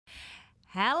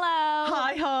Hello.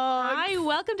 Hi, Hogs. Hi,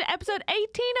 welcome to episode 18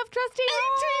 of Trusty 18,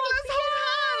 Hogs. let's hold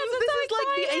hands. This so is like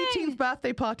exciting. the 18th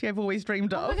birthday party I've always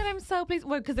dreamed of. Oh my God, I'm so pleased.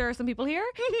 Well, because there are some people here.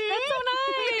 That's so nice.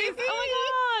 Oh my God.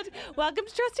 Welcome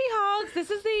to Trusty Hogs. This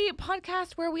is the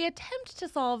podcast where we attempt to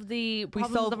solve the We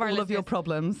problems solve of our all listeners. of your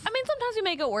problems. I mean, sometimes we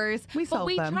make it worse. We but solve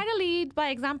we them. try to lead by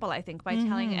example, I think, by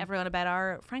telling everyone about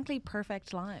our, frankly,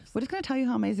 perfect lives. We're just going to tell you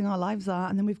how amazing our lives are,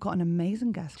 and then we've got an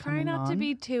amazing guest Try coming not on. to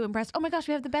be too impressed. Oh my gosh,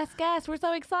 we have the best guest. We're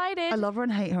so excited. I love her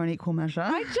and hate her in equal measure.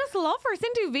 I just love her.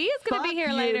 Sindhu Vee is going to be here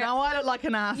you. later. Now I look like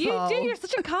an asshole. You do. You're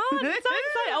such a con. I'm so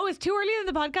excited. Oh, it's too early in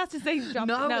the podcast to say jump.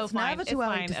 No, it's fine. never too It's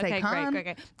early fine. to say okay, cunt.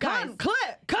 Great. Cunt,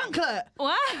 clit, cunt, clit.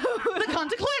 Wow. The cunt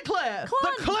to clit.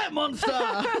 The clit monster.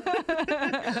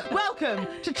 Welcome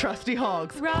to Trusty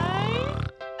Hogs. Right?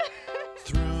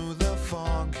 Through the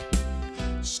fog,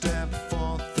 step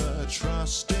forth the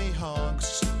trusty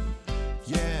hogs.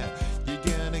 Yeah, you're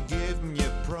gonna give them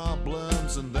your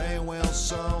problems and they will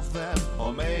solve them.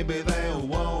 Or maybe they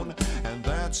won't, and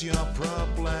that's your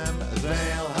problem.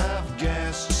 They'll have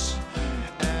guests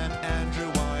and Andrew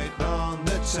White on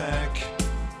the tech.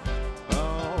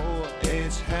 Oh,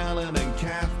 it's Helen and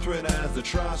Catherine as the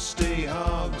trusty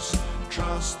hogs.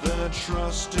 Trust the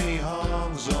trusty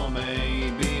hogs, or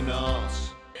maybe not.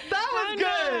 That was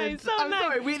good. nice, so I'm nice.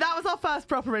 sorry. That was our first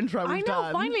proper intro we've I know.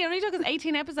 done. Finally, it only took us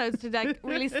 18 episodes to like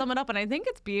really sum it up, and I think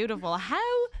it's beautiful. How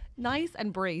nice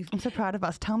and brief. I'm so proud of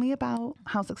us. Tell me about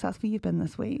how successful you've been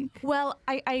this week. Well,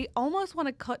 I almost want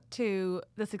to cut to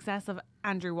the success of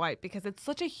Andrew White because it's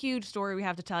such a huge story we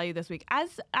have to tell you this week.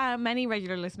 As many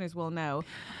regular listeners will know,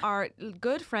 our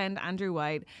good friend Andrew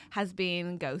White has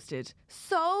been ghosted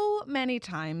so many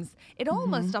times. It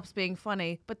almost stops being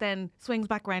funny, but then swings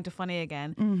back around to funny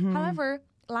again. However,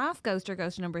 last ghoster,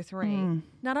 ghost number 3,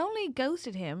 not only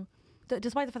ghosted him,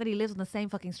 despite the fact that he lives on the same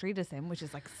fucking street as him, which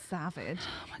is like savage,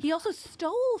 he also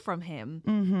stole from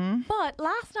him. But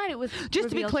last night it was Just to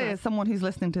be revealed clear, us- someone who's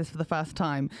listening to this for the first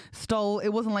time stole, it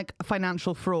wasn't like a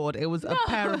financial fraud. It was a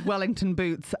pair of Wellington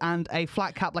boots and a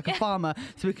flat cap like a farmer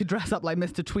so we could dress up like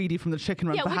Mr. Tweedy from the Chicken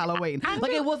Run Yeah, for which Halloween. Andrew-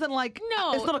 Like it wasn't like,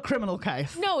 No. it's not a criminal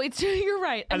case. No, it's you're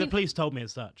right. I And mean, the police told me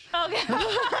as such. okay.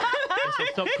 They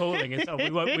said, stop calling. It's, we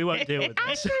won't deal with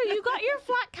this. Andrew, you got your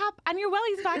flat cap and your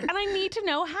wellies back, and I need to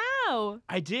know how.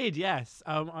 I did, yes.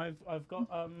 I've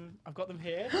got them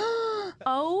here.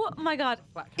 Oh my God,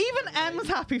 Even M's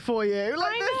happy for you.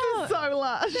 Like, I this is know. so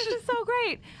lush. this is so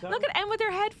great. Look at Em with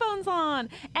her headphones on.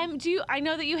 Em, I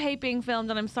know that you hate being filmed,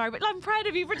 and I'm sorry, but I'm proud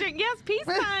of you for doing. Yes, peace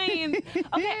sign.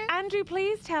 Okay, Andrew,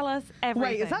 please tell us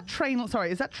everything. Wait, is that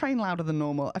train louder than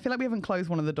normal? I feel like we haven't closed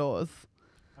one of the doors.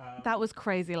 That was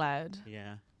crazy loud.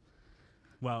 Yeah.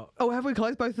 Well, Oh, have we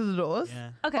closed both of the doors?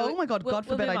 yeah. Okay. Oh my God, we'll God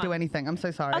forbid move I do on. anything. I'm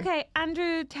so sorry. Okay,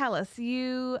 Andrew, tell us.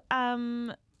 You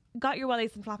got your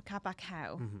wellies and flat cap back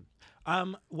how?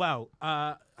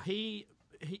 He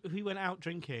went out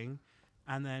drinking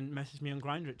and then messaged me on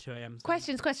Grindr at 2 a.m.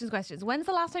 Questions. When's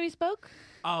the last time you spoke?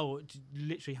 Oh,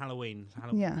 literally Halloween.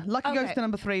 Yeah, Lucky Okay. Ghost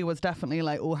number 3 was definitely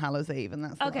like All Hallows Eve, and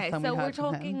that's the Okay, last time so we we're heard from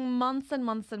him. talking months and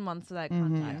months and months without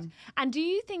contact. And do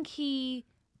you think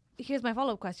here's my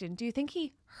follow-up question. Do you think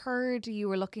he heard you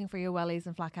were looking for your wellies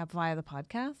and flat cap via the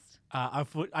podcast?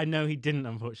 I know he didn't,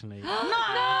 unfortunately. No!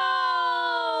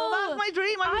 That's my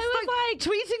dream. I was like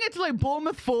tweeting it to like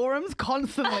Bournemouth forums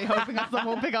constantly, hoping that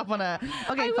someone will pick up on it.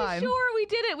 Okay, I was fine. sure we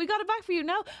did it. We got it back for you.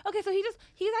 No. Okay, so he's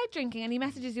out drinking and he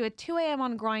messages you at 2 a.m.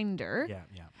 on Grindr Yeah.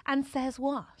 and says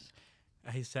what?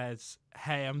 He says,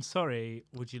 "Hey, I'm sorry.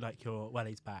 Would you like your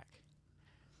wellies back?"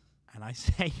 And I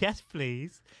say, "Yes,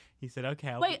 please." He said,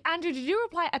 "Okay." Wait, Andrew, did you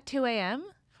reply at 2 a.m.?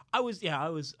 I was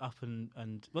up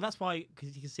and well, that's why,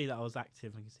 because you can see that I was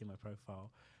active and you can see my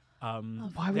profile.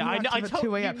 Why were yeah, you active at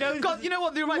 2 a.m.? God, you know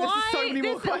what? You're right. There's so many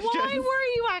more questions. Why were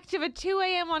you active at 2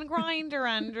 a.m. on Grindr,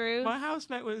 Andrew? My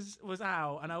housemate was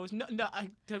out, and I was no.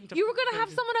 I don't. You were going to have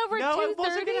someone over at 2:30? No, I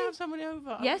wasn't going to have someone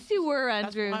over. Yes, you were,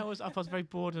 Andrew. That's why I was up. I was very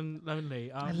bored and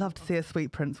lonely. I love to see a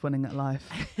sweet prince winning at life.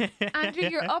 Andrew,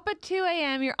 you're up at 2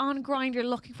 a.m. You're on Grindr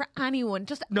looking for anyone,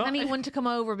 just No, anyone to come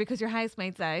over because your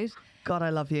housemate's out. God, I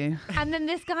love you. And then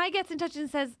this guy gets in touch and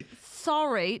says,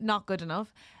 "Sorry, not good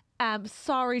enough.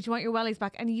 Sorry, do you want your wellies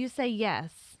back?" And you say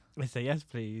yes. I say yes,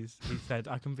 please. He said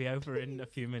I can be over in a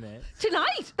few minutes.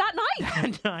 Tonight? That night?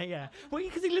 And yeah, well,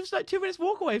 because he lives like 2 minutes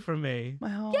walk away from me. My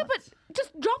heart. Yeah, but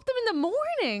just drop them in the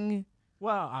morning.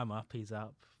 Well, I'm up. He's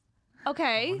up.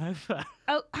 Okay. I'm over.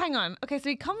 Oh, hang on. Okay, so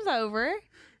he comes over.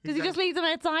 Does he just leave them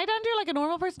outside, Andrew, like a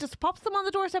normal person? Just pops them on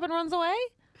the doorstep and runs away?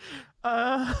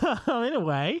 In a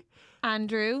way.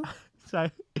 Andrew. So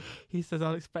he says,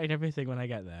 "I'll explain everything when I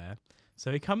get there."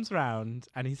 So he comes round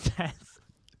and he says,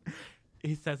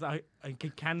 he says, I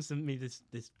can send me this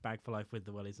bag for life with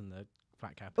the wellies and the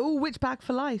flat cap. Oh, which bag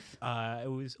for life? It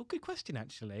was good question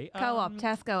actually. Co-op,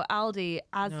 Tesco, Aldi,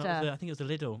 Asda. No, I think it was a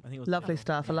Lidl. I think it was Lovely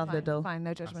stuff. I love fine, Lidl. Fine,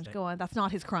 no judgment. Fantastic. Go on. That's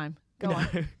not his crime. Go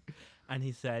on. And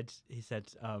he said,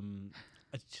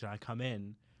 should I come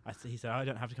in? He said, I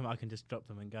don't have to come. I can just drop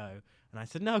them and go. And I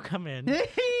said, no, come in.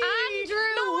 Andrew,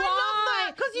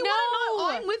 why? Because you want to know.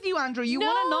 I'm with you, Andrew. You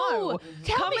want to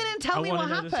know. Come in and tell me what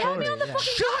happened. Tell me on the fucking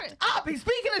Shut up! He's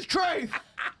speaking his truth.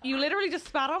 You literally just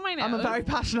spat on my nose. I'm a very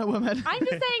passionate woman. I'm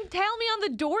just saying, tell me on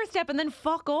the doorstep and then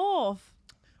fuck off.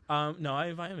 No, I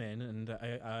invite him in and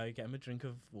I get him a drink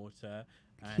of water.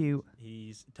 And Cute.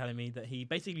 He's telling me that he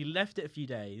basically left it a few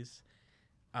days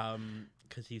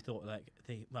because he thought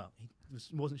he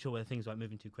wasn't sure whether things were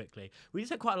moving too quickly. We just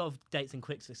had quite a lot of dates in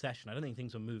quick succession. I don't think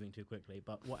things were moving too quickly,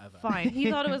 but whatever. Fine. He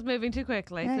thought it was moving too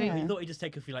quickly. Yeah, So yeah. He thought he'd just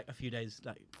take a few days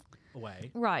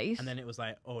away. Right. And then it was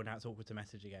like, oh, now it's awkward to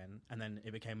message again. And then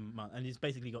it became a month. And he's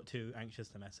basically got too anxious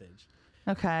to message.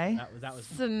 Okay. That was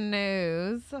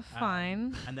Snooze.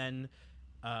 Fine. And then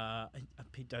I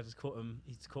just caught him.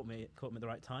 He's caught me at the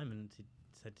right time, and he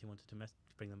said he wanted to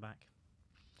bring them back.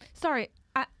 Sorry.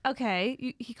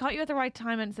 Okay. He caught you at the right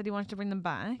time and said he wanted to bring them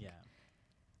back. Yeah.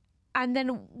 And then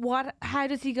what? How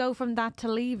does he go from that to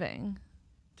leaving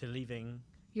To leaving.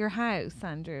 your house,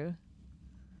 Andrew?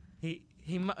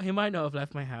 He might not have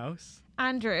left my house.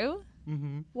 Andrew,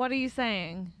 what are you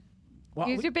saying? What?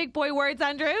 Use your big boy words,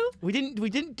 Andrew. We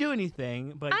didn't do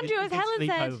anything, but Andrew, we as did Helen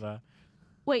sleep said- over.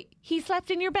 Wait, he slept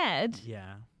in your bed,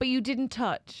 Yeah. but you didn't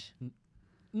touch.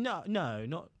 No,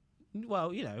 not. Well,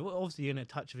 obviously you're in a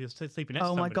touch if you're sleeping next to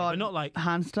Oh my somebody, God. but not like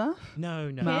Hand stuff?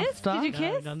 no. Mouth Kiss? stuff? Did you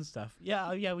kiss? None stuff.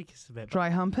 Yeah, we kissed a bit. But Dry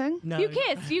humping? no. You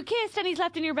kissed and he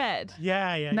slept in your bed.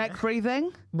 Yeah. Neck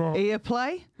breathing? No. Ear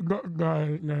play?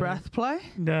 No. Breath play?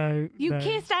 No. You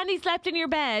kissed and he slept in your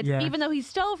bed, Yes. even though he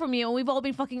stole from you, and we've all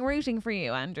been fucking rooting for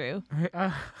you, Andrew.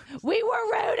 We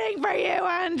were rooting for you,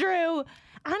 Andrew.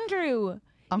 Andrew,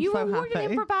 I'm you so rewarded happy.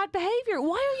 him for bad behavior.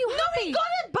 Why are you No, happy? he got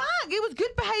it back. It was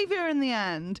good behaviour in the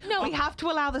end. No. We have to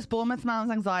allow this Bournemouth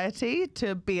man's anxiety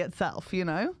to be itself,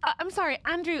 I'm sorry,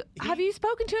 Andrew. Have you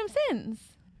spoken to him since?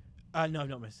 No, I've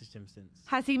not messaged him since.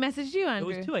 Has he messaged you, It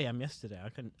Andrew? was 2 a.m. yesterday. I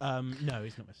couldn't. No,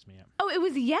 he's not messaged me yet. Oh, it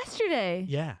was yesterday.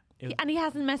 Yeah. And he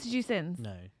hasn't messaged you since.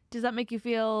 No. Does that make you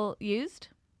feel used,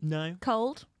 No.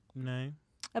 cold, No.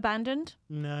 abandoned?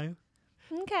 No.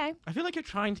 Okay. I feel like you're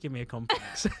trying to give me a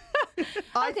complex.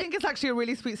 I think it's actually a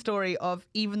really sweet story of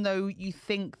even though you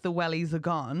think the wellies are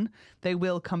gone, they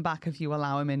will come back if you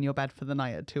allow him in your bed for the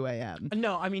night at 2 a.m.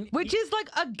 No, I mean, Which is like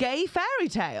a gay fairy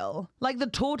tale. Like the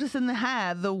tortoise and the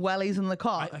hare, the wellies and the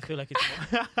cock. I feel like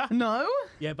it's No?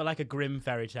 yeah, but like a grim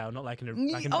fairy tale, not like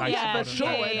an like an Oh, yeah, Yeah, for sure.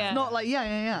 yeah, It's yeah. not like,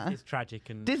 yeah. It's tragic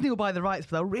and Disney will buy the rights,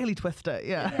 but they'll really twist it.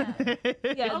 Yeah.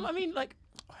 Yeah. I mean, like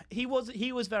he was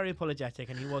very apologetic,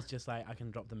 and he was just like, I can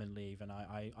drop them and leave, and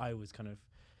I was kind of,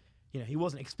 he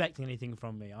wasn't expecting anything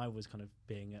from me. I was kind of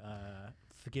being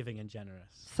forgiving and generous.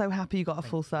 So happy you got a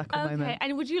full circle Okay. moment.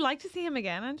 And would you like to see him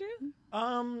again, Andrew?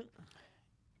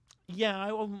 Yeah,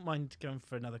 I wouldn't mind going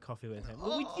for another coffee with him.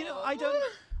 I don't.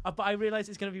 But I realise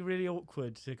it's going to be really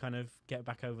awkward to kind of get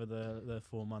back over the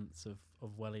 4 months of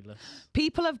wellyless.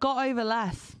 People have got over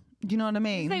less. Do you know what I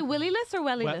mean? Say willyless or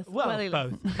wellyless? Well, Wellyless.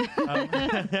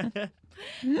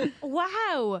 both.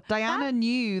 Wow. Diana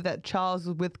knew that Charles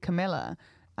was with Camilla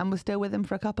and was still with him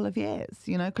for a couple of years,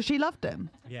 because she loved him.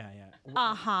 Yeah.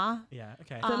 Uh-huh. Yeah.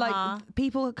 Okay. So, like,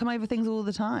 people come over things all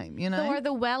the time, So are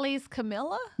the wellies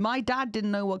Camilla? My dad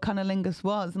didn't know what cunnilingus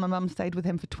was. My mum stayed with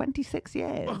him for 26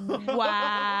 years.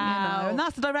 Wow. And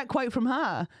that's a direct quote from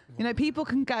her. People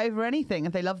can get over anything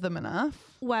if they love them enough.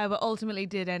 Wow, but ultimately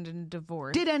did end in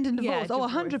divorce. Did end in divorce. Yeah, Oh,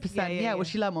 divorce. 100%. Yeah. Well,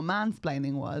 she learned what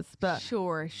mansplaining was. But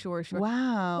Sure.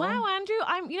 wow. Wow, Andrew.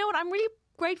 You know what? I'm really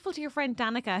grateful to your friend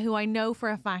Danica, who I know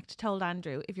for a fact told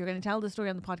Andrew, if you're going to tell the story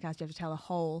on the podcast, you have to tell the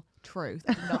whole truth,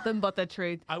 nothing but the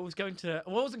truth. I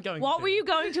wasn't going. What were you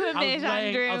going to admit,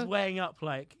 Andrew? I was weighing up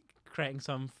like creating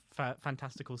some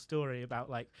fantastical story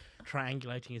about like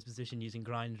triangulating his position using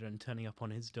Grindr and turning up on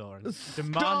his door and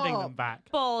demanding them back.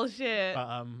 Bullshit. But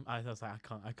I was like,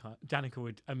 I can't. Danica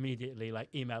would immediately like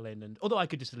email in, and although I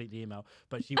could just delete the email,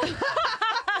 but she would,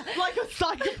 like a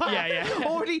psychopath. Yeah.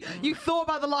 Already, you thought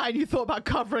about the line, you thought about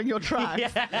covering your tracks.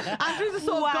 Andrew's the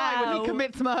sort of guy when he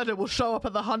commits murder will show up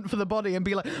at the hunt for the body and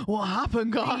be like, "What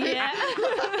happened, guys?" Yeah.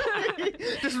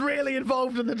 Just really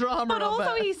involved in the drama. But of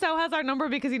also, it. he so has our number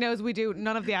because he knows we do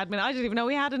none of the admin. I didn't even know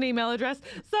we had an email address.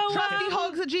 So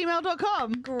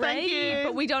TrustyHogs@gmail.com. great, Thank you.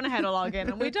 but we don't know how to log in,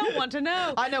 and we don't want to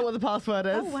know. I know what the password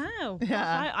is. Oh wow! Yeah.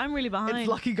 Gosh, I'm really behind. It's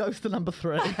Lucky Ghost to number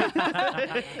 3.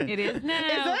 It is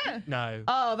now. Is it? No.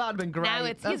 Oh, that'd been great. Now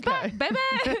it's he's Okay. back, baby.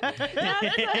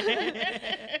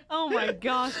 Oh my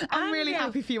gosh! I'm really Andrew,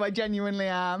 happy for you. I genuinely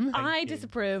am. I you.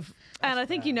 disapprove, and I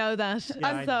think you know that. Yeah, and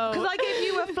I so, Because I gave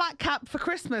you a flat cap for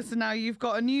Christmas and now you've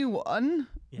got a new one.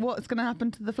 Yeah. What's going to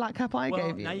happen to the flat cap I Well,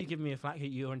 gave you? now you give me a flat cap,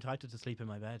 you're entitled to sleep in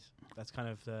my bed. That's kind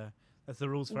of that's the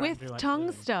rules for with Andrew, like, tongue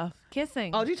living. stuff,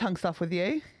 kissing. I'll do tongue stuff with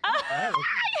you. Oh,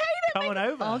 come on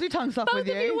over. I'll do tongue stuff Both with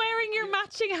of you you. wearing your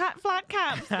matching flat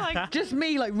caps. Like, Just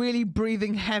me, like, really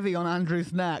breathing heavy on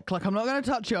Andrew's neck. Like, I'm not going to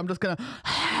touch you. I'm just going to...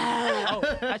 Oh,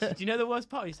 actually, do you know the worst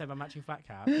part he said about matching flat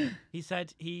cap? He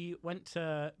said he went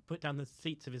to put down the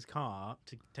seats of his car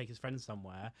to take his friends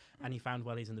somewhere, and he found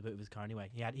wellies in the boot of his car anyway.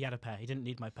 He had a pair. He didn't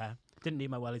need my pair. Didn't need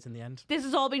my wellies in the end. this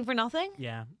has all been for nothing.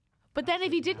 Yeah. But then,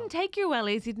 if you Absolutely didn't take your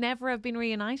wellies, you'd never have been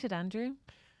reunited, Andrew.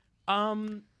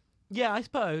 Yeah, I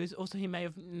suppose. Also, he may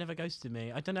have never ghosted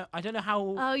me. I don't know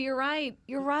how. Oh, you're right.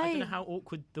 You're right. I don't know how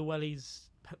awkward the wellies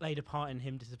played a part in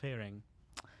him disappearing.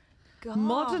 God.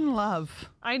 Modern love.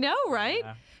 I know, right?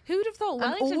 Yeah. Who'd have thought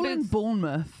And Wellington all in boots?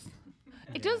 Bournemouth.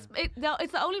 It does. It's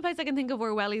the only place I can think of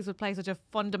where wellies would play such a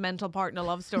fundamental part in a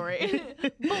love story. Is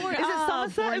it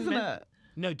Somerset, isn't it?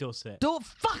 No, Dorset.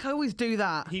 Fuck, I always do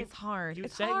that. It's hard. He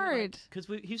was It's saying, hard. because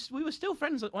we were still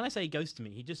friends. When I say he ghosted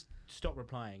me, he just stopped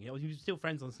replying. He was still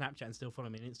friends on Snapchat and still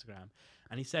following me on Instagram.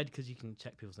 And he said, because you can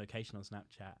check people's location on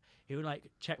Snapchat, he would like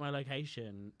check my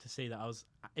location to see that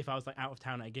if I was like out of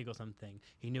town at a gig or something,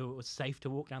 he knew it was safe to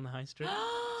walk down the high street.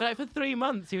 So like for 3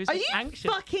 months he was Are just you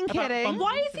anxious. fucking about kidding? bumping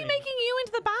Why is into he me. making you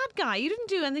into the bad guy? You didn't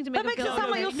do anything to make That makes him it feel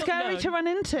sound like guilty. you're scary to run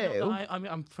into.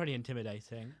 I'm pretty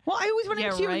intimidating. Well, I always run Yeah,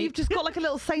 into you right. and you've just got like a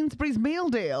little Sainsbury's meal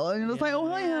deal. And it's like, oh,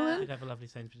 hi, I Helen. did have a lovely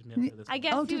Sainsbury's meal for this I one.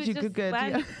 guess Oh, he did was you? just, Good, well,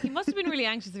 yeah. he must have been really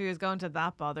anxious if he was going to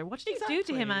that bother. What did you do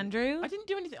to him, Exactly. Andrew? I didn't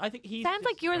do anything. I think he Sounds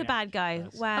like you're the bad guy.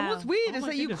 Wow. And what's weird Oh is my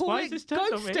that you goodness, call why it is this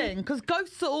turned on me? ghosting because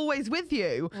ghosts are always with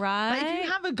you. Right. Like if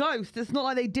you have a ghost, it's not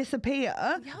like they disappear.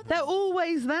 They're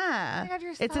always there. God,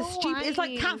 you're It's a so stupid. It's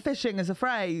like wise. catfishing as a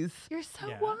phrase. You're so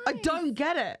Yeah. wise. I don't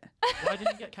get it Why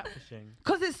didn't you get catfishing?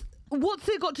 because it's what's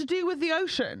it got to do with the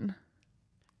ocean?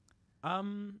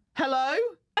 Hello?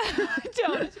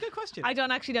 That's a good question. I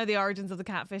don't actually know the origins of the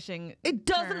catfishing. It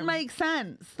doesn't term. make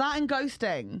sense. That and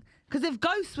ghosting. Because if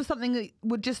ghosts was something that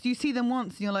would just, you see them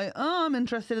once and you're like, oh, I'm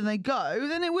interested, and they go,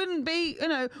 then it wouldn't be,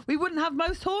 we wouldn't have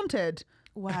Most Haunted.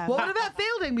 Wow. What would Yvette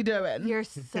Fielding be doing? You're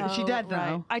so Is she dead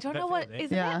right. now? I don't know what Yvette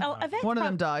is it. Yeah. Yvette One of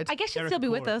them died. I guess she'll Erica still be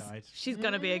with Ford us. died. She's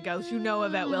gonna be a ghost. You know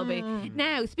Yvette will be.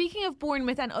 Now, speaking of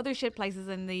Bournemouth and other shit places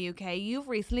in the UK, you've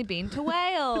recently been to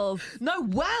Wales. No,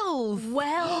 Wells.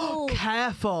 Wells.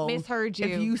 Careful. Misheard you.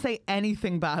 If you say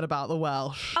anything bad about the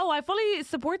Welsh. Oh, I fully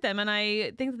support them, and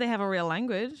I think that they have a real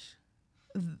language.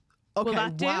 Okay,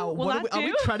 that do? wow. Will What that are we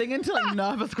do? treading into like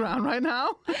nervous ground right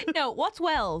now? No, what's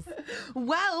Wells?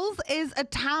 Wells is a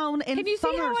town in Can you see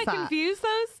how I Somerset. confuse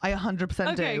those? I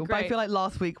 100% Okay, do. But I great. feel like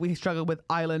last week we struggled with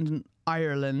Ireland and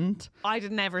Ireland. I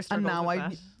did never struggle And now with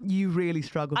that. you really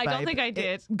struggled, I don't babe. think I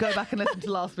did. Go back and listen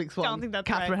to last week's one. Don't think that's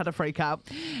Catherine right. had a freak out.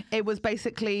 It was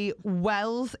basically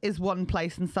Wells is one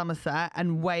place in Somerset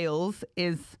and Wales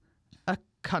is a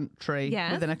country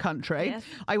Yes. within a country. Yes.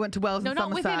 I went to Wales No, and not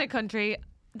Somerset. within a country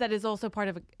that is also part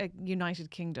of a United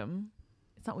Kingdom.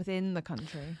 It's not within the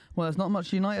country. Well, there's not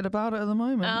much united about it at the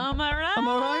moment. Am I right? Am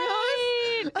I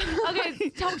right, guys? Okay,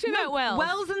 talk to me about Wells.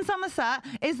 Wells in Somerset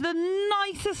is the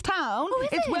nicest town. Oh, is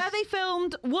it's it? where they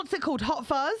filmed, what's it called? Hot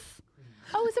Fuzz?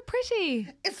 Oh, is it pretty?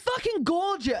 It's fucking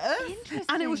gorgeous.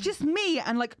 And it was just me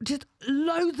and like just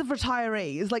loads of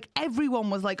retirees. Like everyone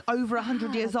was like over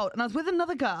 100 years old. And I was with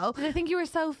another girl. Did I think you were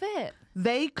so fit?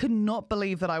 They could not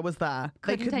believe that I was there.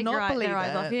 Couldn't they could take not believe their eyes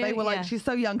it. off you, They were yeah. like, she's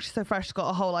so young, she's so fresh, she's got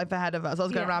a whole life ahead of us. I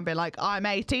was going Yeah. around being like, I'm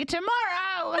 80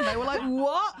 tomorrow. And they were like,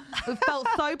 what? It felt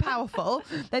so powerful.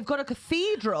 They've got a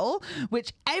cathedral,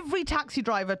 which every taxi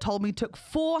driver told me took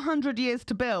 400 years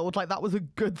to build. Like that was a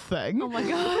good thing. Oh my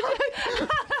God.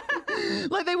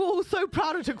 Like they were all so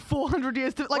proud it took 400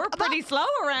 years to like We're pretty slow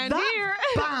around that's here.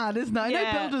 bad, isn't it? I know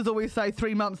Yeah. builders always say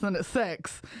 3 months and then it's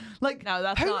 6. Like No,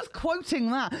 that's who's not-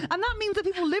 quoting that? And that means that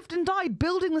people lived and died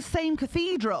building the same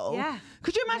cathedral. Yeah.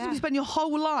 Could you imagine Yeah. if you spend your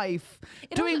whole life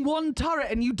doing one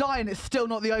turret and you die and it's still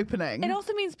not the opening? It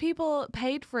also means people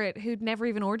paid for it who'd never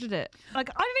even ordered it. Like,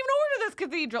 I didn't even order this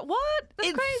cathedral. What? That's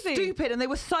It's crazy. stupid, and they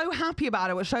were so happy about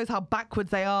it, which shows how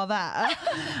backwards they are there.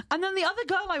 And then the other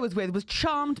girl I was with was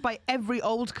charmed by every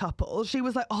old couple. She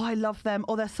was like, oh, I love them.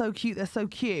 Oh, they're so cute. They're so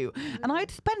cute. And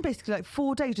I'd spend basically like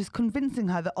 4 days just convincing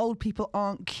her that old people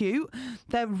aren't cute.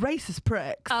 They're racist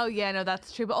pricks. Oh yeah, no,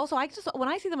 that's true. But also, I just when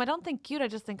I see them, I don't think cute. I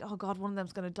just think, oh god, one of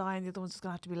them's gonna die and the other one's just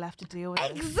gonna have to be left to deal with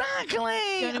it. Exactly. what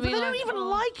I But mean? they don't Like, even oh.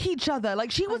 like each other.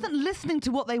 Like, she wasn't listening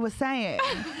to what they were saying.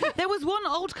 There was one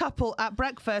old couple at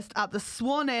breakfast at the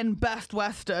Swan Inn Best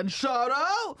Western. Shout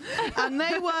out! And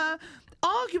they were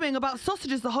arguing about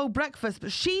sausages the whole breakfast,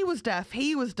 but she was deaf,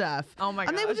 he was deaf. Oh my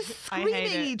And they were gosh, just I hate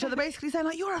screaming at it. each other, basically saying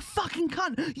like, "You're a fucking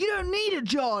cunt. You don't need it,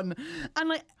 John." And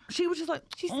like, she was just like,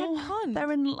 She said "Oh, cunt."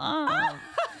 they're in love."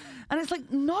 And it's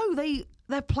like, no,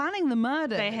 they're planning the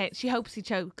murder. They hate. She hopes he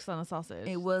chokes on a sausage.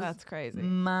 It was That's crazy.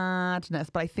 madness,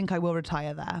 but I think I will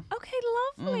retire there. Okay,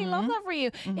 lovely. Love that for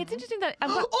you. It's interesting that.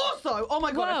 Also, oh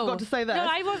my god, I Whoa. forgot to say this. No,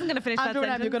 I wasn't going to finish Andrew that and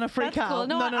Em, sentence. you're going to freak That's out.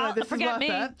 Cool. No, this forget is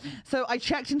worth me. it. So I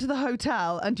checked into the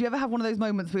hotel, and do you ever have one of those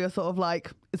moments where you're sort of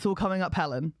like, it's all coming up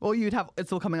Helen? Or you'd have,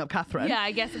 it's all coming up Catherine? Yeah,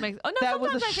 I guess it makes. Oh no, There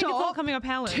was sometimes a I think it's all shop coming up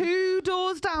Helen. 2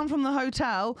 doors down from the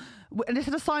hotel, and it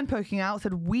had a sign poking out,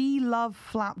 said, "We love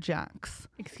flapjacks."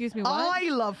 Excuse me, what? I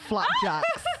love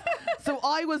flapjacks. So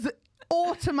I was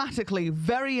automatically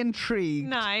very intrigued.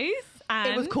 Nice.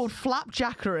 And It was called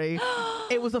Flapjackery.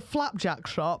 It was a flapjack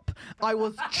shop. I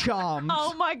was charmed.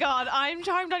 Oh my god, I'm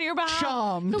charmed on your behalf.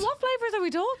 Charmed. So what flavors are we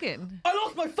talking? I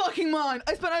lost my fucking mind.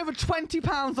 I spent over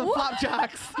 £20 on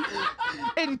flapjacks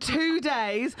in 2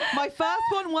 days. My first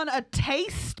one won a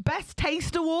Best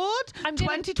Taste Award, I'm gonna-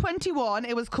 2021.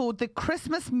 It was called the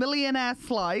Christmas Millionaire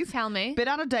Slice. Tell me. Bit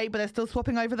out of date, but they're still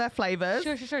swapping over their flavours.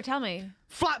 Sure. Tell me.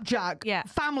 Flapjack, Yeah.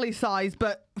 family size,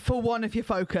 but for one if you're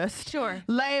focused. Sure.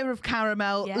 Layer of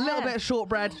caramel, a Yeah. little bit of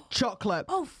shortbread, chocolate.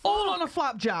 Oh, all on a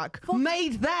flapjack,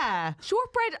 made there.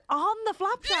 Shortbread on the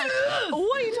flapjack. Yes!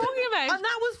 What are you talking about? And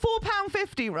that was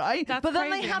 £4.50, right? That's but then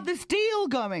they crazy. had this deal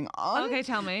going on. Okay,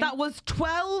 tell me. That was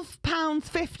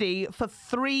 £12.50 for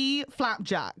 3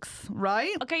 flapjacks,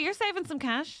 right? Okay, you're saving some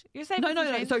cash. You're saving No.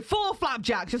 some change. So 4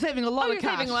 flapjacks, you're saving a lot Oh, of you're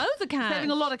cash. saving loads of cash.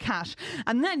 Saving a lot of cash.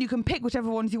 And then you can pick whichever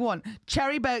ones you want.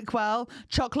 Cherry Bakewell,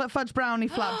 chocolate fudge brownie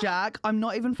flapjack. I'm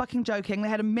not even fucking joking. They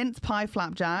had a mince pie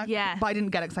flapjack. Yes. But I didn't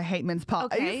get it because I hate mince pies.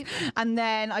 Okay. And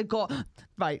then I got,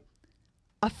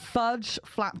 a fudge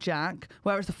flapjack,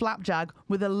 where it's a flapjack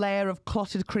with a layer of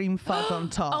clotted cream fudge on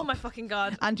top. Oh my fucking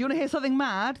god. And do you want to hear something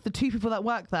mad? The 2 people that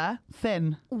work there,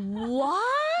 thin. What?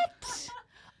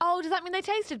 Oh, does that mean they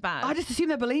tasted bad? I just assume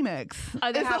they're bulimics.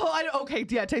 Oh, they It's the have- whole, okay,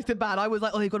 yeah, it tasted bad. I was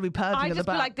like, oh, they've got to be purging I'd at the just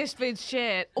be back. like, this food's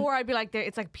shit. Or I'd be like,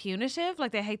 it's like punitive.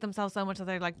 Like they hate themselves so much that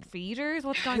they're like feeders.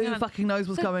 What's going Who on? fucking knows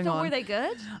what's going on? Were they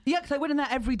good? Yeah, because I went in there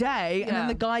every day, and Yeah. then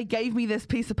the guy gave me this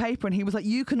piece of paper, and he was like,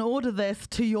 "You can order this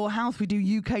to your house. We do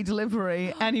UK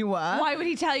delivery anywhere." Why would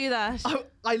he tell you that?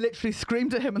 I literally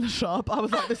screamed at him in the shop. I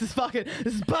was like, this is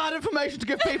bad information to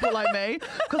give people like me.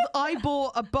 Because I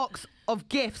bought a box of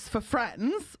gifts for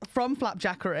friends from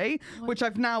Flapjackery, which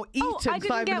I've now eaten Oh, I because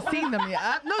I didn't haven't get seen them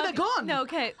yet. No, they're gone. No,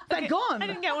 okay. They're gone. I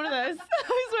didn't get one of those. I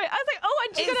was like, oh,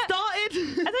 and she's It gonna. started.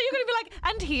 I thought you were gonna be like,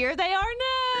 and here they are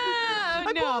now.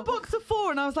 I no. bought a box of 4,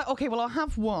 and I was like, okay, well, I'll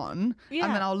have one, Yeah.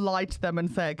 and then I'll lie to them and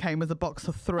say it came as a box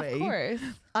of 3. Of course.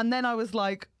 And then I was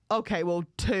like, okay, well,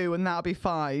 2, and that'll be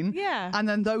fine. Yeah. And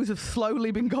then those have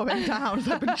slowly been going down as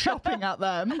I've been chopping at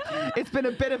them. It's been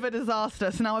a bit of a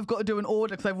disaster. So now I've got to do an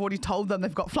order because I've already told them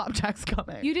they've got flapjacks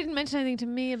coming. You didn't mention anything to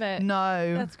me about.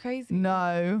 No. That's crazy.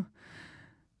 No.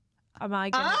 Am I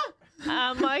gonna?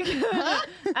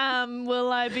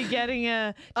 Will I be getting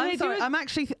a? I'm sorry. I'm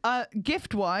actually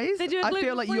gift-wise. They do a I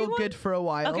feel like gluten-free you're one? good for a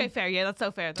while. Okay, fair. Yeah, that's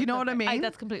so fair. Do you know what I mean?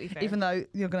 That's completely fair. Even though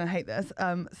you're going to hate this,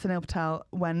 Sunil Patel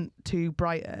went to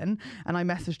Brighton, and I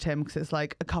messaged him because it's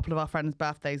like a couple of our friends'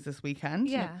 birthdays this weekend.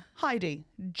 You know, Yeah. Heidi,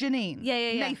 Janine,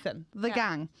 Yeah. Nathan, the Yeah.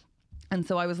 gang. And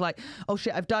so I was like, oh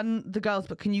shit, I've done the girls,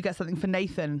 but can you get something for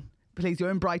Nathan? Please, you're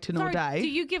in Brighton all day. Do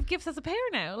you give gifts as a pair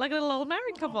now, like a little old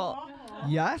married couple?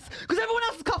 Yes, because everyone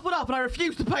else is coupled up, and I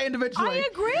refuse to pay individually. I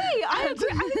agree. I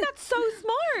think that's so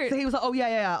smart. So he was like, oh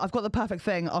yeah, I've got the perfect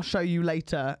thing. I'll show you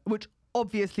later, which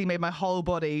obviously made my whole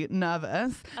body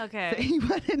nervous. Okay. So he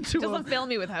went into Doesn't fill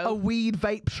me with a hope. weed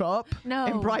vape shop No.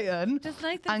 in Brighton. Does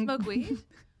Nathan and- smoke weed?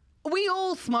 We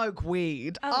all smoke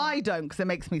weed. Oh. I don't because it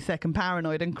makes me sick and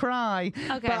paranoid and cry.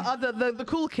 Okay. But the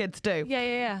cool kids do.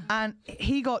 Yeah. And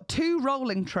he got 2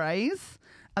 rolling trays.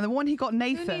 And the one he got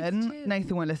needs Nathan, 2?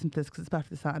 Nathan won't listen to this because it's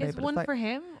birthday Saturday. Is but one it's like, for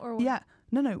him or one? yeah,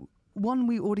 no. one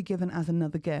we already given as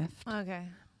another gift Okay.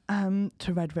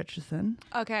 to Red Richardson.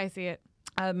 Okay, I see it.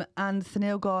 And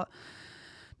Sunil got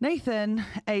Nathan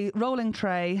a rolling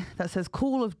tray that says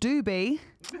Call of Doobie.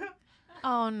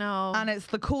 Oh no. And it's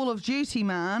the Call of Duty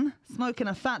man smoking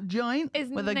a fat joint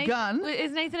with a gun.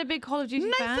 Is Nathan a big Call of Duty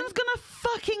fan? Nathan's gonna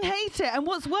fucking hate it. And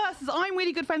what's worse is I'm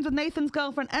really good friends with Nathan's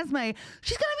girlfriend Esme.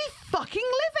 She's gonna be fucking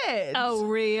livid. Oh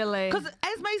really? Because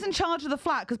Esme's in charge of the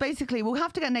flat. Because basically we'll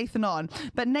have to get Nathan on,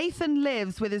 but Nathan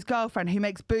lives with his girlfriend who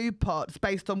makes boob pots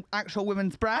based on actual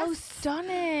women's breasts. Oh,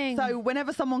 stunning. So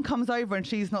whenever someone comes over and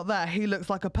she's not there, he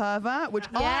looks like a pervert, which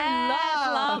Yes,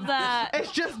 I love that.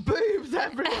 It's just boobs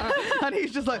everywhere. And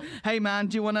he's just like, hey man,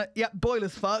 do you want to, yep,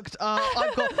 boiler's fucked.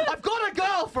 I've got a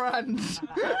girlfriend. And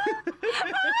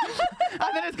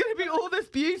then it's going to be all this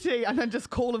beauty and then just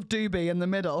Call of Doobie in the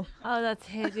middle. Oh, that's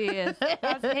hideous.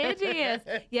 That's hideous.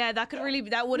 Yeah,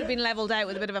 that would have been leveled out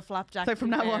with a bit of a flapjack. So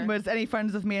from now onwards, any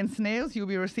friends of me and Snails, you'll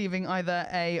be receiving either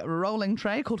a rolling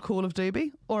tray called Call of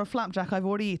Doobie or a flapjack I've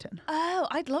already eaten. Oh,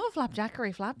 I'd love a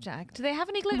flapjackery flapjack. Do they have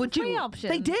any gluten-free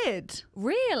options? They did.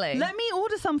 Really? Let me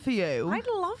order some for you. I'd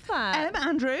love that.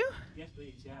 Andrew? Yes,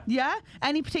 please. Yeah. Yeah?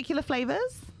 Any particular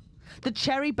flavours? The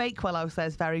cherry bakewell, I would say,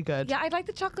 is very good. Yeah, I'd like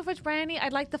the chocolate fudge brownie.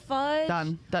 I'd like the fudge.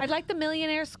 Done. I'd like the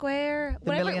millionaire square.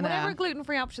 Whatever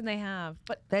gluten-free option they have.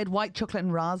 But they had white chocolate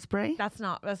and raspberry. that's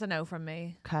a no from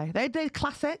me. Okay. They did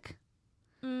classic.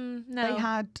 No. They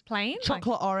had plain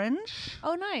chocolate orange.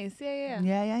 Oh, nice. Yeah.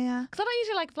 Yeah. Because I don't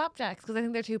usually like flapjacks because I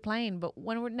think they're too plain. But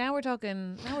now we're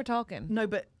talking. No,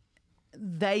 but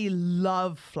they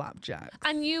love flapjacks.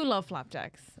 And you love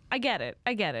flapjacks. I get it.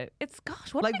 It's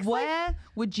gosh, what Like, where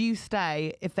would you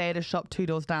stay if they had a shop 2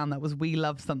 doors down that was We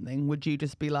Love Something? Would you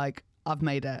just be like, I've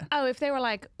made it? Oh, if they were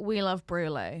like, we love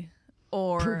brulee.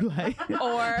 Or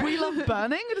We Love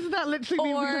Burning? Doesn't that literally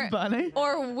mean We Love Burning?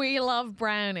 Or we love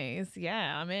brownies.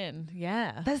 Yeah, I'm in.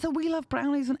 Yeah. There's a We Love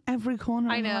Brownies in every corner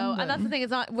I of know, London. and that's the thing.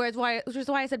 It's not. Which is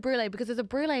why I said brulee, because there's a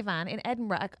brulee van in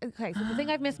Edinburgh. Okay, so the thing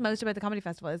I've missed most about the comedy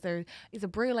festival is there is a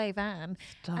brulee van,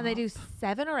 and they do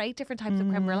 7 or 8 different types of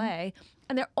creme brulee,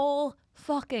 and they're all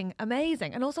fucking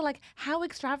amazing. And also, like, how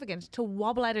extravagant to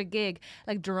wobble out a gig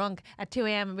like drunk at 2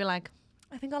 a.m. and be like,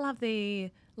 I think I'll have the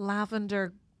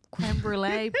lavender creme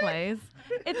brulee, please.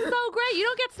 It's so great. You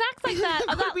don't get snacks like that.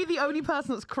 I could be the only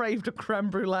person that's craved a creme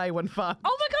brulee when fun.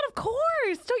 Oh my god, of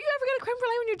course. Don't you ever get a creme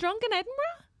brulee when you're drunk in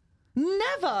Edinburgh?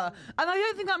 Never. And I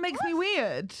don't think that makes me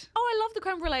weird. Oh, I love the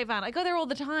creme brulee van. I go there all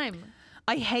the time.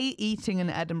 I hate eating in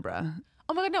Edinburgh.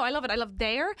 Oh my god, no, I love it. I love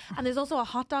there. And there's also a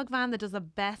hot dog van that does the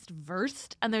best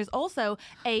Wurst. And there's also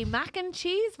a mac and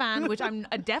cheese van, which I'm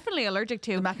definitely allergic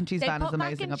to. The mac and cheese van is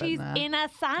amazing. They put mac and cheese in a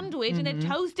sandwich, in a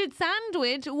toasted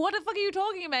sandwich. What the fuck are you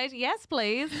talking about? Yes,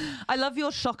 please. I love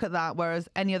your shock at that, whereas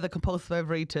any other compulsive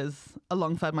overeaters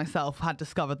alongside myself had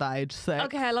discovered that age 6.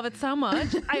 Okay, I love it so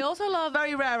much. I also love...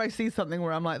 Very rare I see something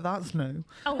where I'm like, that's new.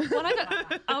 Oh, what I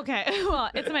got... Okay, well,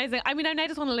 it's amazing. I mean, I now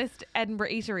just want to list Edinburgh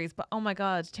eateries, but oh my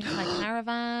god, Chicken Pie Caravan.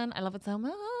 I love it so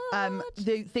much.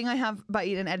 The thing I have about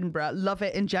eating in Edinburgh, love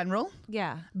it in general.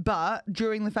 Yeah. But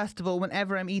during the festival,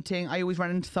 whenever I'm eating, I always run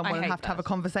into someone and have to have a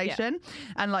conversation.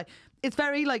 Yeah. And like, it's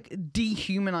very like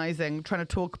dehumanizing trying to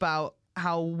talk about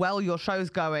how well your show's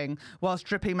going whilst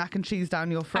dripping mac and cheese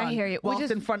down your front. I hear you. Whilst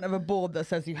in front of a board that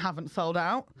says you haven't sold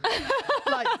out.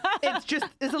 Like, it's just,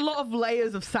 there's a lot of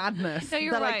layers of sadness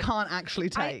that I can't actually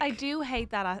take. I do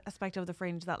hate that aspect of the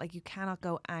Fringe, that like you cannot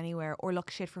go anywhere or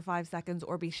look shit for 5 seconds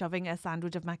or be shoving a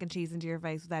sandwich of mac and cheese into your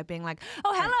face without being like,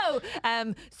 oh,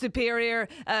 hello, superior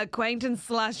acquaintance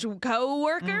 /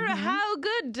 co-worker. How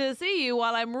good to see you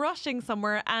while I'm rushing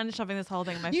somewhere and shoving this whole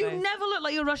thing in my face. You never look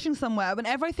like you're rushing somewhere.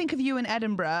 Whenever I think of you in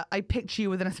Edinburgh, I picture you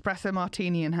with an espresso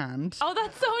martini in hand. Oh,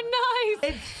 that's so nice.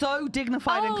 It's so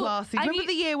dignified and classy. Remember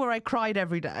the year where I cried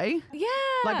every day? Yeah.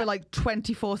 Like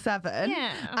 24/7.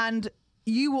 Yeah. And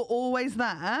you were always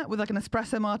there with like an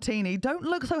espresso martini. Don't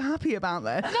look so happy about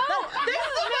this. No. This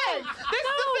is the thing. This is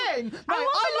the thing. Right,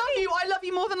 I love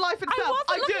you more than life itself.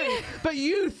 I do. But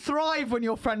you thrive when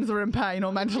your friends are in pain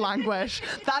or mental anguish.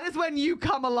 That is when you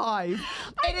come alive.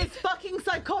 It is fucking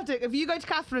psychotic. If you go to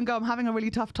Catherine and go, I'm having a really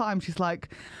tough time, she's like,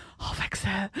 oh, fix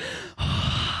it.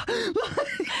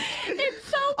 It's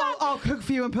so bad. I'll cook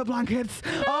for you and put blankets.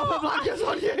 I'll put blankets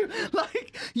on you.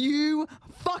 Like, you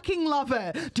fucking love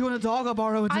it. Do you want a dog? I'll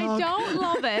borrow a dog. I don't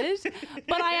love it,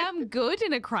 but I am good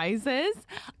in a crisis.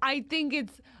 I think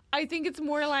it's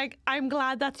more like, I'm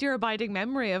glad that's your abiding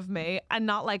memory of me, and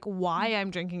not like why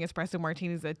I'm drinking espresso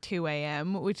martinis at 2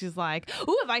 a.m, which is like,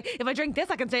 ooh, if I drink this,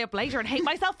 I can stay up later and hate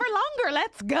myself for longer.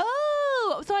 Let's go.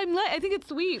 know. So I think it's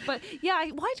sweet. But yeah,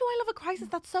 why do I love a crisis?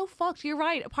 That's so fucked. You're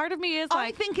right. Part of me is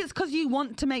I think it's because you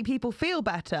want to make people feel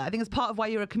better. I think it's part of why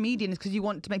you're a comedian is because you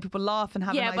want to make people laugh and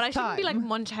have a nice time. Yeah, but I shouldn't be like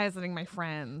Munchausening my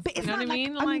friends. But you know what I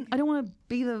mean? I mean, I don't want to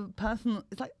be the person.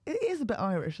 It's like it is a bit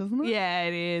Irish, isn't it? Yeah,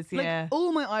 it is. Yeah. Like,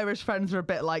 all my Irish friends are a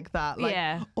bit like that. Like,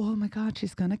 Yeah. oh my God,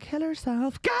 she's gonna kill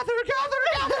herself. Gather.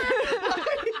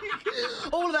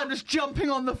 All of them just jumping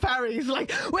on the ferries,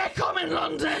 like, we're coming,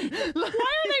 London. Why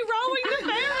are they rowing the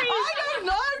ferries? I don't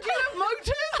know. Do you have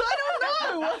motors? I don't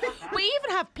know. We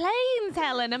even have planes,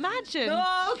 Helen. Imagine.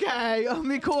 Okay. I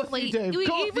mean, of course you do. Of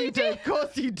course we you do. Of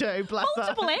course you do. Bless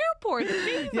Multiple her. airports.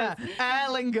 Jesus. Yeah, Aer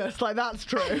Lingus, like that's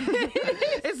true.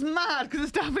 It's mad because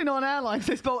it's definitely not an airline,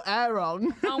 so they spell air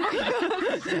wrong. Oh my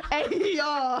God.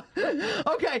 A-E-R.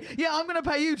 Okay, yeah, I'm going to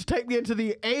pay you to take me into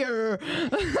the air. I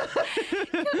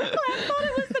thought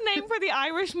it was the name for the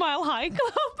Irish Mile High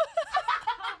Club.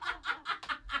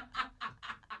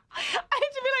 I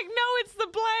had to be like, no, it's the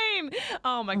plane.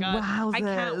 Oh my God. I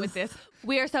can't with this.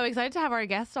 We are so excited to have our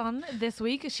guest on this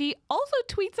week. She also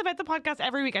tweets about the podcast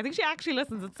every week. I think she actually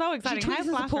listens. It's so exciting. She tweets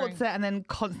and How supports flattering. it and then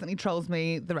constantly trolls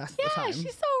me the rest of the Yeah, time. she's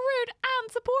so rude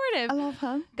and supportive. I love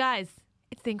her. Guys,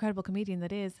 it's the incredible comedian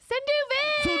that is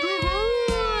Sindhu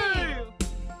Vee.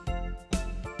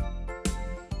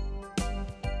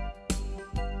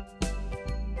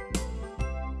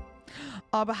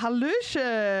 Aber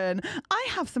Hallöchen. I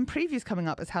have some previews coming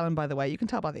up as Helen, by the way. You can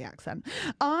tell by the accent.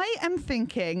 I am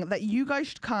thinking that you guys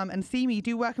should come and see me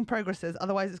do work in progresses.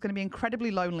 Otherwise, it's going to be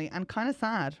incredibly lonely and kind of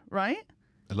sad, right?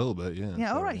 A little bit, yeah. Yeah,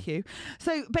 all sorry. right, Hugh.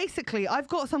 So basically, I've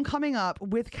got some coming up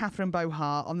with Catherine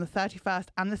Bohar on the 31st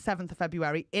and the 7th of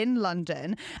February in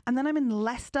London. And then I'm in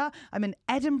Leicester, I'm in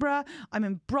Edinburgh, I'm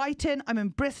in Brighton, I'm in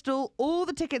Bristol. All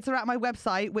the tickets are at my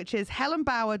website, which is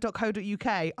helenbauer.co.uk.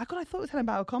 I thought it was Helen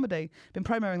Bauer Comedy. Been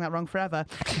promoting that wrong forever.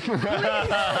 Bad,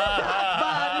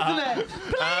 isn't it?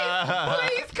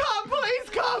 Please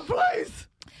come, please.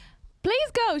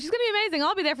 Please go. She's going to be amazing.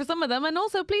 I'll be there for some of them. And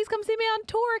also, please come see me on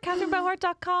tour,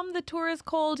 catherinebohart.com. The tour is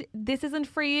called This Isn't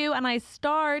For You. And I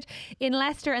start in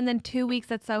Leicester and then 2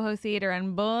 weeks at Soho Theatre.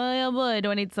 And boy, oh boy, do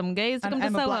I need some gays to And come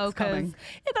Emma to Soho. Black's coming.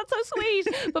 Yeah, that's so sweet.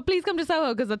 But please come to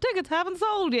Soho because the tickets haven't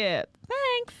sold yet.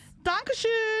 Thanks.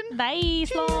 Dankeschön. Bye.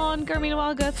 Slán. Gurmina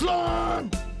Walgus. Slán.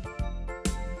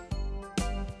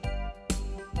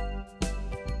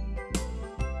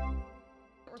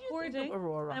 Recording.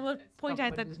 Aurora. And we'll point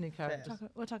out that Disney characters.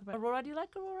 we'll talk about. Aurora, do you like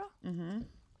Aurora?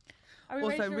 Are we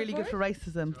ready Also, to really good record?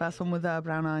 for racism. First one with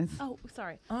brown eyes. Oh,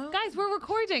 sorry. Oh. Guys, we're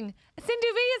recording. Sindhu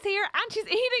Vee is here and she's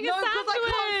eating No, a because I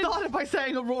can't sandwich. start it by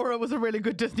saying Aurora was a really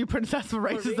good Disney princess for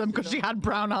racism because she had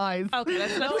brown eyes. Okay,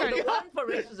 let's No, start. the one for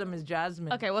racism is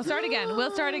Jasmine. Okay, we'll start again.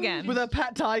 We'll start again. With a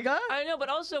pet tiger. I know, but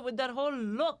also with that whole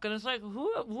look, and it's like,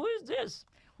 who is this?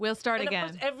 We'll start And of again.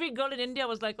 course, every girl in India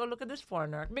was like, oh, look at this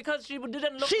foreigner. Because she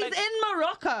didn't look She's like... in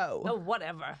Morocco. Oh,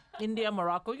 whatever. India,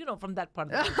 Morocco, from that part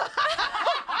of the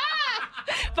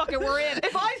Fuck it, we're in.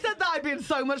 If I said that, I'd be in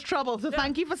so much trouble. So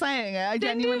thank you for saying it. I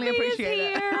genuinely Sindhu Vee is appreciate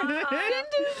it. here.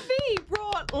 Sindhu Vee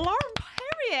brought Lauren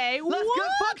Perrier. Let's what? get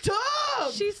fucked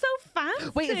up. She's so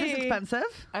fancy. Wait, is this expensive?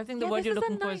 I think the Yeah, word this you're is a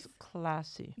looking for nice- is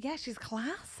classy. Yeah, she's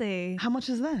classy. How much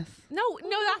is this? No,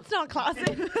 that's not classy.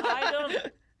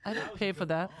 I don't pay for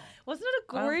that. Wasn't it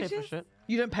a I don't pay for gorgeous? shit.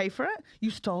 You don't pay for it? You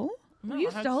stole? No, You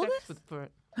I had stole sex this? for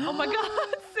it. Oh my God,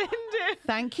 Sindhu.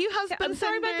 Thank you, husband. I'm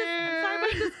sorry about this. I'm sorry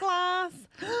about this glass.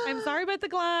 I'm sorry about the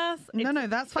glass. No,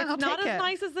 that's fine. I'll It's not take as it.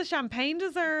 nice as the champagne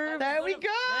deserves. There we go.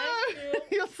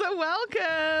 Thank you. You're so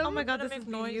welcome. Oh my God, Gonna this make is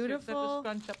noise, you have to beautiful.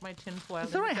 scrunch up my tin foil.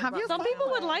 It's all right, have you- Some people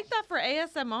would like that for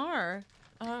ASMR.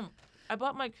 I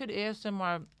bought my kid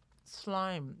ASMR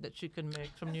slime that she can make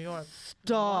from New York.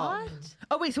 Stop.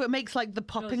 Oh, wait, so it makes like the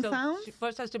popping So sound? She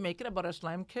first has to make it. I bought a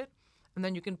slime kit, and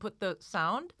then you can put the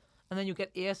sound, and then you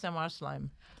get ASMR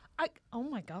slime. Oh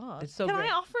my God. It's so Can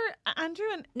great. I offer Andrew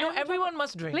and No, Em everyone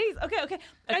must drink. Please. Okay.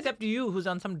 Except you, who's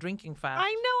on some drinking fast. I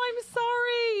know. I'm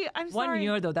sorry. I'm sorry. 1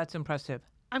 year, though, that's impressive.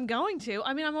 I'm going to.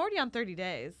 I mean, I'm already on 30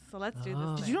 days, so let's do this.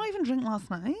 Did thing. you not even drink last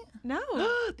night? No.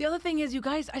 The other thing is, you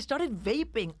guys, I started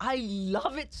vaping. I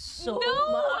love it so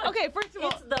No. much. Okay, first of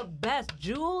all, It's the best.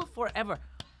 Jewel forever.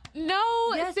 no,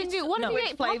 Yes, Sindhu. it's- What no. if you Which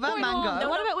get flavour? popcorn Mango? lung? No,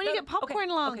 What about when you no, get popcorn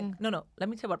lung? Okay. No. Let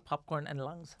me tell you about popcorn and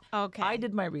lungs. Okay. I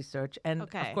did my research, and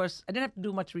Okay. of course, I didn't have to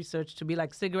do much research to be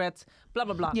like cigarettes, blah,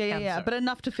 blah, blah. Yeah, cancer. but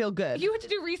enough to feel good. You had to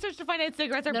do research to find out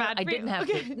cigarettes are No, bad I for didn't you. have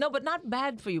Okay. to. No, but not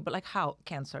bad for you, but like how?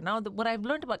 Cancer. Now, what I've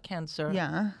learned about cancer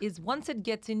Yeah. is once it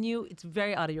gets in you, it's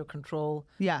very out of your control.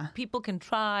 Yeah. People can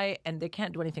try, and they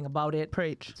can't do anything about it.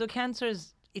 Preach. So cancer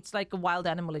is, it's like a wild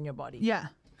animal in your body. Yeah.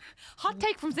 Hot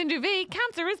take from Sindhu Vee,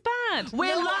 cancer is bad.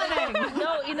 We're learning.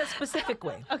 No, in a specific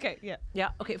way. Okay, yeah. Yeah,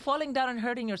 okay. Falling down and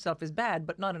hurting yourself is bad,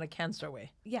 but not in a cancer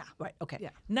way. Yeah. Right, okay. Yeah.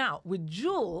 Now, with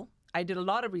Jewel, I did a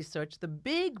lot of research. The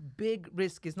big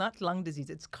risk is not lung disease,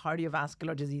 it's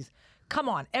cardiovascular disease. Come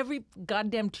on, every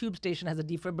goddamn tube station has a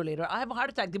defibrillator. I have a heart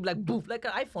attack, they'll be like, boof, like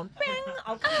an iPhone. Bing,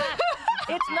 I'll come back.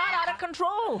 It's not out of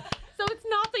control. So it's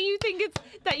not that you think it's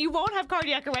that you won't have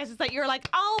cardiac arrest, it's that you're like,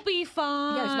 I'll be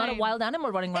fine. Yeah, it's not a wild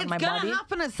animal running around It's my going body. to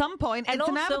happen at some point. It's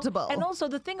inevitable. And also,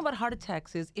 the thing about heart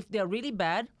attacks is if they're really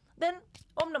bad, then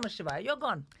Om Namah Shivaya, you're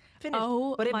gone. Finished.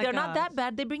 Oh, but if my they're not God. that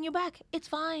bad, they bring you back. It's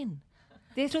fine.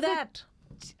 This To is a- that.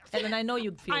 And then I know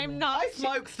you'd feel I'm me. not. I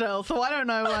smoke still, so I don't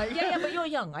know. Like, Yeah, but you're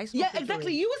young. I smoked yeah, at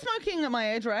exactly. your age. You were smoking at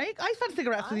my age, right? I've had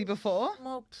cigarettes with you before. I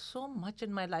smoked so much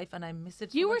in my life, and I miss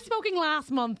it so You were much. smoking last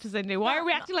month, Sindhu. Why are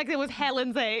we acting like it was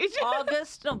Helen's age?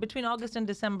 Between August and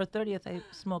December 30th, I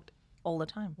smoked all the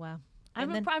time. Wow.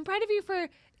 And then- I'm proud of you for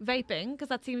vaping because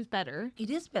that seems better. It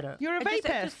is better. You're a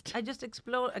vapist. I just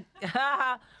explode.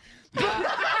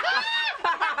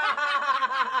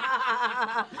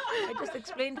 I just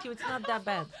explained to you it's not that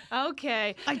bad.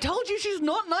 Okay. I told you she's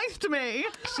not nice to me.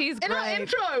 She's In our great.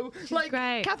 intro,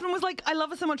 great. Catherine was like, I love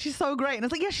her so much, she's so great. And I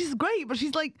was like, yeah, she's great, but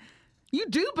she's like, you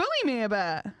do bully me a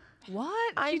bit.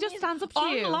 What? I She just mean, stands up to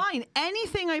you. Online,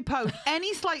 anything I post,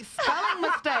 any slight spelling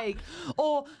mistake,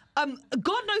 or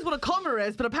God knows what a comma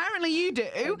is, but apparently you do.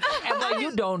 And well,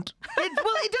 you don't. It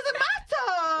doesn't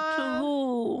matter.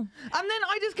 Ooh. And then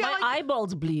I just get My like,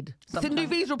 eyeballs bleed. Sindhu sometimes.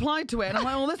 Vee's replied to it, and I'm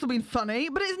like, well, this will be funny,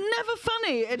 but it's never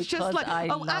funny. It's just Because like, I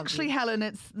oh, love actually, you. Helen,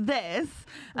 it's this,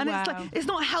 and it's Wow. like, it's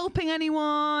not helping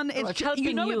anyone. It's it's just, you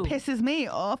helping know, you. it pisses me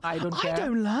off. I don't I care.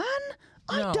 don't learn.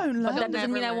 I No, don't learn. But that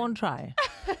doesn't mean I Never won't try.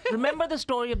 Remember the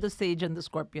story of the sage and the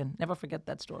scorpion. Never forget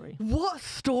that story. What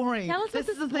story? Tell us This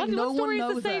is the what thing. No one story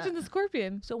knows is the sage it. and the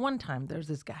scorpion? So one time there's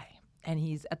this guy and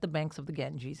he's at the banks of the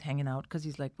Ganges hanging out because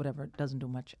he's like, whatever, doesn't do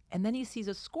much. And then he sees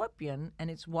a scorpion and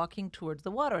it's walking towards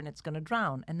the water and it's going to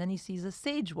drown. And then he sees a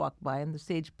sage walk by and the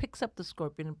sage picks up the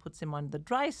scorpion and puts him on the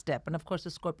dry step. And of course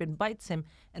the scorpion bites him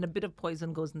and a bit of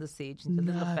poison goes in the sage. He's a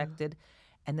little affected.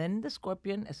 And then the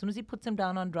scorpion, as soon as he puts him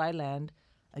down on dry land,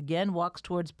 again walks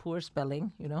towards poor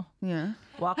spelling, you know. Yeah.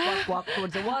 Walk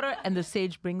towards the water, and the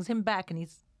sage brings him back, and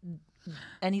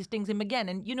he stings him again.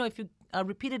 And you know, if you are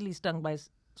repeatedly stung by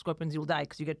scorpions, you'll die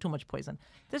because you get too much poison.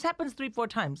 This happens 3-4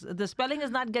 times. The spelling is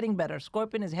not getting better.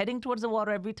 Scorpion is heading towards the water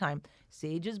every time.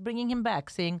 Sage is bringing him back,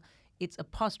 saying it's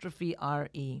apostrophe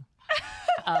R-E.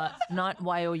 Not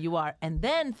Y-O-U-R. And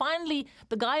then finally,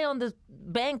 the guy on the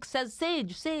bank says,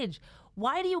 Sage,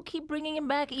 why do you keep bringing him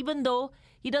back even though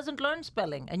he doesn't learn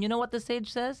spelling? And you know what the sage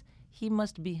says? He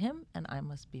must be him and I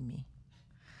must be me.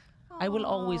 I will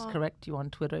always correct you on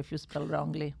Twitter if you spell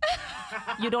wrongly.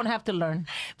 You don't have to learn.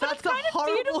 That's a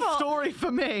horrible beautiful. story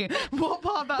for me. What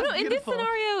part of that No, is in this beautiful?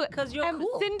 scenario, 'Cause you're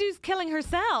cool. Sindhu's killing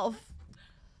herself.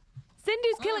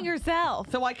 Sindhu's killing herself.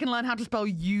 So I can learn how to spell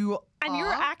you. And you're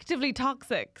actively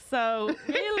toxic. So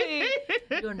really,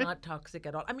 You're not toxic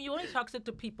at all. I mean, you're only toxic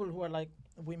to people who are like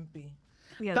wimpy.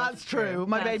 yeah, That's true.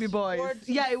 My That's baby boys. towards-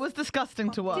 Yeah, it was disgusting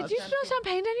to watch. Did you spill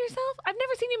champagne down yourself? I've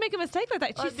never seen you make a mistake like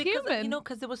that. She's Because, human. you know,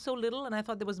 because there was so little and I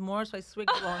thought there was more, so I swigged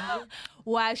wrongly.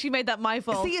 Wow, she made that my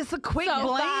fault. See, it's a quick so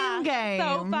blame fast, game.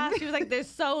 So fast. She was like, "There's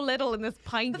so little in this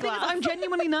pint The thing is, glass." I'm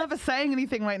genuinely nervous saying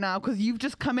anything right now because you've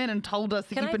just come in and told us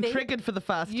that Can you've I been vape? triggered for the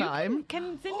first time.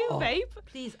 Can Sindhu vape?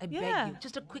 Please, I Yeah. beg you.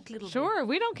 Just a quick little bit. Sure,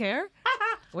 we don't care.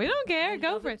 We don't care.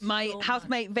 Go love for it. it. My So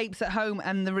housemate vapes at home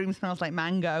and the room smells like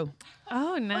mango.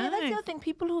 Oh, Oh, yeah, that's the nice. other thing.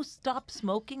 People who stop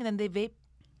smoking and then they vape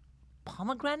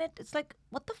pomegranate. It's like,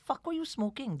 what the fuck were you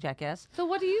smoking, jackass? So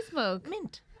what do you smoke?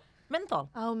 Mint. Menthol.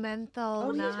 Oh,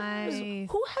 menthol. Nice.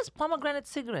 Who has pomegranate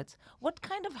cigarettes? What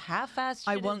kind of half-assed shit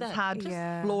I is once that? had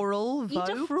Yeah. floral Eat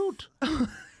a Vogue. fruit.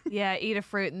 Yeah, eat a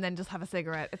fruit and then just have a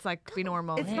cigarette. It's like be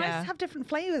normal. It's nice to have different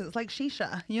flavors. It's like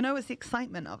shisha. You know, it's the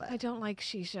excitement of I it. don't like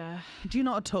shisha. Do you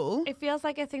not at all? It feels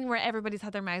like a thing where everybody's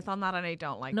had their mouth on that and I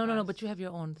don't like No, that. but you have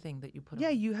your own thing that you put Yeah,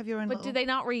 on. you have your own. But do they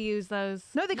not reuse those?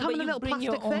 No, they No, come but in a you little bring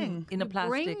your plastic own thing. in a You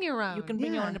plastic. bring your own. You can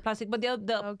bring your own in Yeah. a plastic. But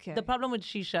Okay. the problem with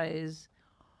shisha is,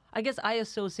 I guess I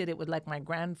associate it with like my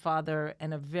grandfather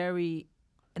and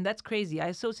and that's crazy. I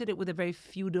associate it with a very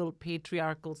feudal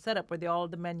patriarchal setup where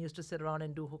the men used to sit around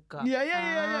and do hookah.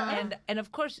 Yeah. And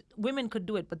of course, women could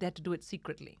do it, but they had to do it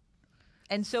secretly.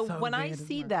 And so, So when I weird,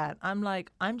 see isn't it? that, I'm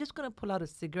like, I'm just going to pull out a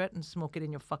cigarette and smoke it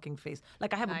in your fucking face.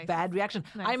 Like, I have a Nice. bad reaction.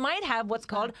 I might have what's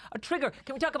called a trigger.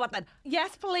 Can we talk about that?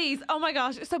 Yes, please. Oh my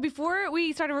gosh. So before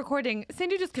we started recording,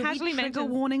 Sindhu just casually trigger mentioned.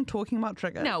 warning talking about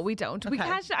triggers. No, we don't. We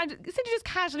Okay. Sindhu just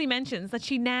casually mentions that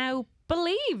she now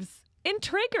believes in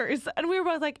triggers. And we were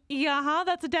both like, yeah,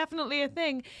 that's definitely a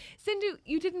thing. Sindhu,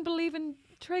 you didn't believe in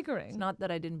triggering. It's not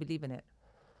that I didn't believe in it.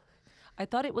 I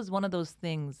thought it was one of those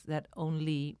things that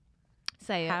only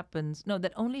Say it. happens. No,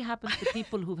 that only happens to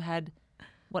people who've had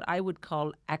what I would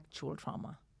call actual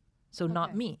trauma. So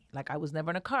not me. Like I was never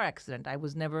in a car accident. I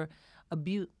was never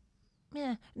abused.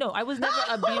 No, I was never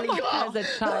abused as a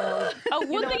child. Oh,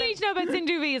 one thing you need to know about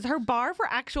Sindhu Vee is her bar for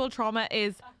actual trauma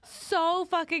is so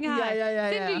fucking high.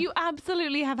 Sindhu, you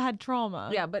absolutely have had trauma.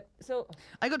 Yeah, but so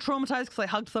I got traumatized because I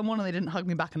hugged someone and they didn't hug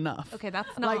me back enough. Okay,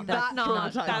 that's not Like, that's that not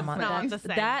traumatized that's me. not the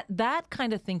same. that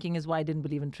kind of thinking is why I didn't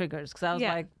believe in triggers, because I was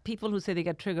Yeah. like, people who say they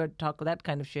get triggered talk that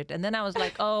kind of shit, and then I was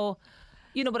like, oh,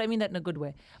 but I mean that in a good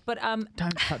way. But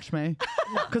Don't touch me,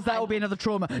 because that will be another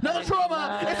trauma. Another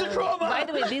trauma! It's a trauma! by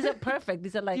the way, these are perfect.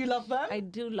 These are like Do you love them? I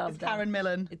do love It's them. Karen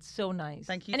Millen. It's so nice.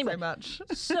 Thank you anyway, so much.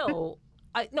 So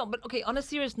but okay, on a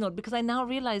serious note, because I now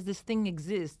realize this thing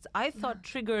exists. I thought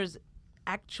triggers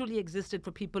actually existed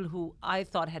for people who I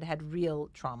thought had real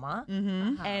trauma.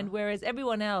 And whereas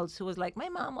everyone else who was like, my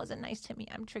mom wasn't nice to me,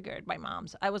 I'm triggered by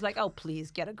moms, I was like, oh,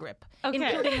 please get a grip. Okay.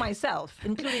 Including myself. I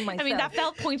mean, that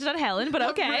felt pointed at Helen, but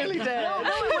okay. Really did.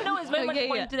 No, it's very much Yeah, yeah.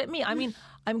 pointed at me. I mean,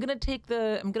 I'm gonna take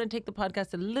the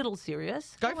podcast a little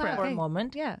serious Go for it. for a Okay.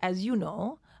 moment. Yeah. As you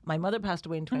know, my mother passed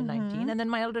away in 2019, and then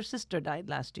my elder sister died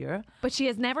last year. But she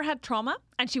has never had trauma,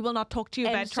 and she will not talk to you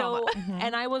about And trauma.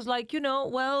 and I was like,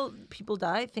 well, people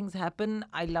die, things happen.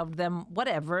 I loved them,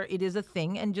 whatever. It is a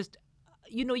thing, and just,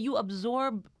 you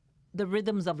absorb the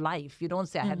rhythms of life. You don't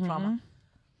say I had trauma,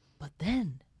 but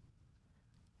then,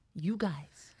 you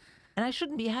guys, and I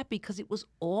shouldn't be happy because it was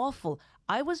awful.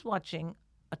 I was watching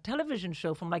a television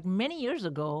show from like many years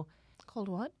ago, Called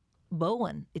what?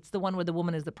 Bowen. It's the one where the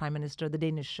woman is the prime minister, the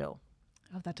Danish show.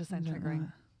 Oh, that does sound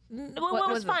triggering. Well,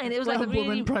 it was fine. It was like A really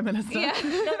woman prime minister. Yeah.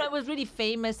 no, it was really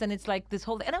famous, and it's like this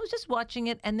whole. And I was just watching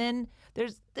it, and then they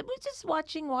was just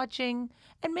watching,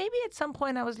 and maybe at some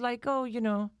point I was like, oh,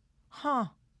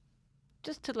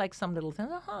 just to like some little thing,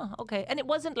 okay. And it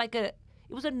wasn't like it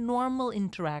was a normal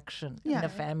interaction in a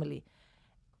family.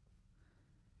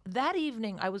 That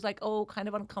evening, I was like, oh, kind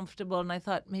of uncomfortable, and I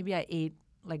thought maybe I ate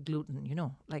like gluten,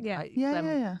 like Yeah.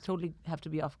 I totally have to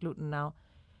be off gluten now.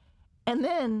 And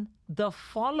then the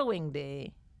following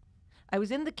day, I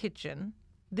was in the kitchen.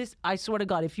 I swear to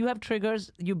God, if you have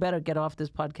triggers, you better get off this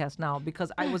podcast now,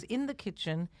 because I was in the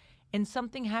kitchen and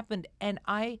something happened and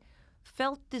I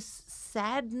felt this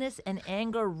sadness and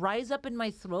anger rise up in my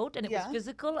throat, and it was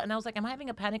physical. And I was like, am I having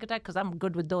a panic attack? Because I'm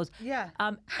good with those. Yeah.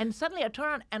 And suddenly I turned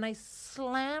around and I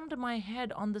slammed my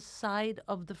head on the side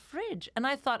of the fridge. And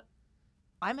I thought,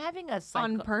 I'm having a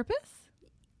On purpose?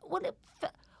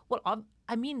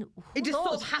 I mean, who It just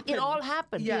sort knows? of happened. It all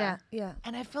happened. Yeah. Yeah.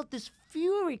 And I felt this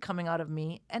fury coming out of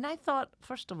me. And I thought,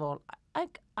 first of all,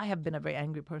 I have been a very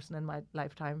angry person in my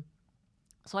lifetime.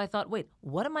 So I thought, wait,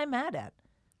 what am I mad at?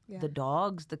 Yeah. The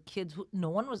dogs, the kids,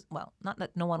 not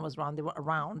that no one was around. They were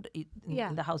around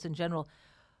in the house in general.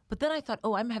 But then I thought,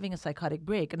 oh, I'm having a psychotic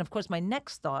break. And of course, my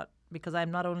next thought, because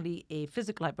I'm not only a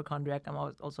physical hypochondriac, I'm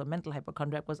also a mental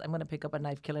hypochondriac, was I'm going to pick up a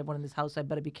knife, kill everyone in this house. So I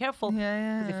better be careful.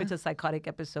 Because if it's a psychotic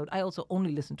episode, I also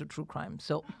only listen to true crime.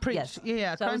 So, Preach. yes.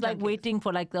 Yeah, So I was crime like junkies. waiting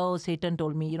for Satan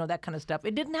told me, that kind of stuff.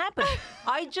 It didn't happen.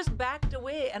 I just backed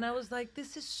away and I was like,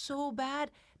 this is so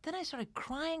bad. Then I started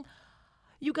crying.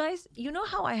 You guys, you know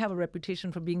how I have a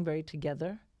reputation for being very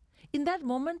together? In that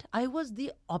moment, I was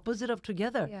the opposite of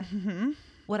together. Yeah.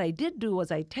 What I did do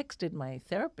was I texted my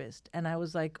therapist and I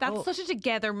was like, That's such a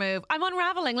together move. I'm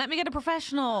unraveling. Let me get a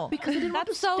professional. because I didn't want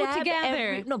That's to so stab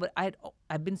together. No, but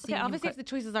I've been seeing Okay, you obviously, if the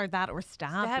choices are that or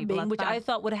stab people, stabbing, which that's I bad.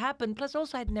 thought would happen. Plus,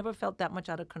 also, I'd never felt that much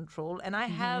out of control, and I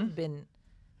have been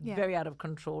very out of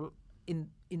control in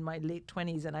my late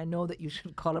 20s, and I know that you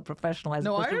should call a professional. As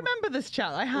No, I opposed to remember this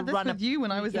chat. I had this run with up- you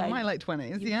when I was yeah, in my late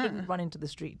 20s. You Yeah. couldn't run into the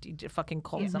street. You just fucking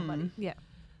call somebody. Yeah.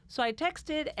 So I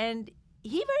texted, and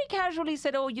he very casually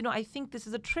said, oh, I think this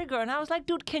is a trigger. And I was like,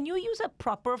 dude, can you use a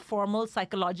proper, formal,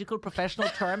 psychological, professional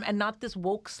term and not this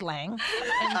woke slang? And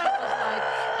he was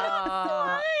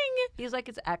like, he's like,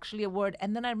 it's actually a word.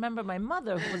 And then I remember my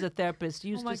mother, who was a therapist,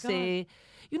 used my to say,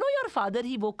 your father,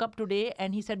 he woke up today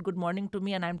and he said good morning to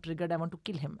me and I'm triggered. I want to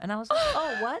kill him. And I was like,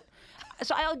 oh, what?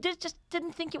 So I just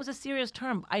didn't think it was a serious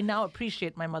term. I now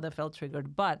appreciate my mother felt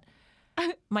triggered. But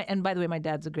and by the way, my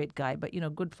dad's a great guy. But,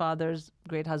 good fathers,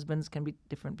 great husbands can be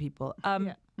different people.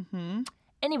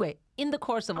 Anyway, in the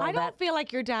course of all I that. don't feel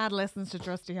like your dad listens to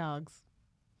TrustyHogs.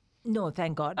 No,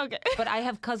 thank God. Okay. But I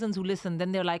have cousins who listen.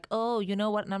 Then they're like, oh, you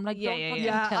know what? And I'm like, Yeah, don't yeah, fucking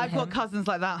Yeah, tell I've him. got cousins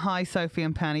like that. Hi, Sophie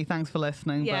and Penny. Thanks for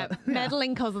listening. Yeah, But,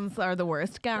 meddling cousins are the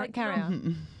worst. Carry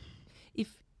on.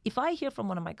 If if I hear from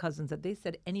one of my cousins that they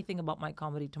said anything about my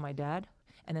comedy to my dad,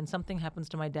 and then something happens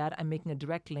to my dad, I'm making a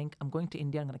direct link. I'm going to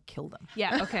India. I'm going to kill them.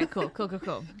 Yeah. Okay. Cool.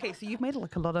 Okay, so you've made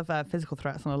like a lot of physical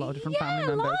threats on a lot of different family a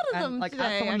members. lot of and them like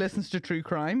today. as someone listens to true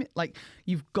crime, like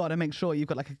you've got to make sure you've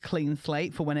got like a clean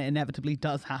slate for when it inevitably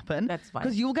does happen. That's fine.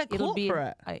 Because you'll get It'll caught be for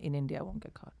it. in India. I won't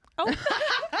get caught. Oh.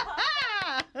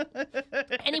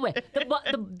 Anyway,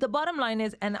 the bottom line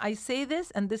is, and I say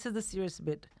this, and this is the serious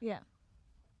bit. Yeah.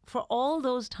 For all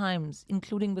those times,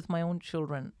 including with my own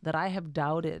children, that I have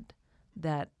doubted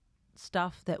that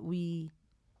stuff that we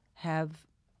have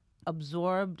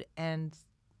absorbed and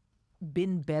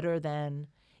been better than,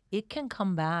 it can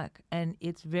come back, and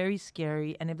it's very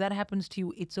scary. And if that happens to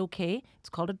you, it's okay. It's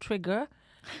called a trigger.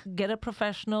 Get a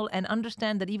professional and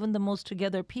understand that even the most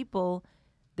together people,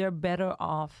 they're better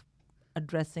off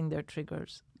addressing their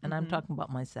triggers. And I'm talking about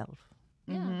myself.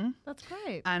 Yeah. That's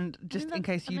great. And just in that's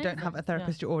case you don't have a amazing.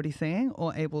 therapist you're already seeing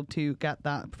or able to get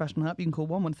that professional help, you can call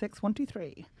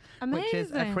 116-123, which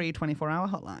is a Amazing. free 24-hour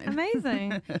hotline.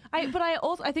 Amazing.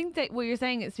 I think that what you're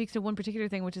saying, it speaks to one particular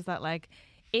thing, which is that like,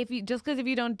 if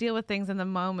you don't deal with things in the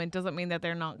moment doesn't mean that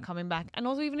they're not coming back. And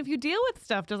also, even if you deal with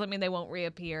stuff doesn't mean they won't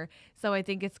reappear. So I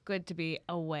think it's good to be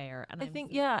aware. And I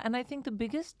think the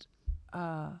biggest,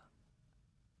 the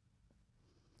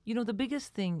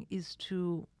biggest thing is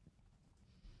to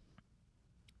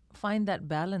find that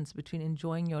balance between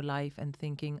enjoying your life and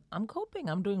thinking, I'm coping,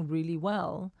 I'm doing really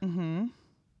well. Mm-hmm.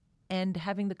 And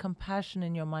having the compassion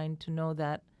in your mind to know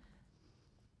that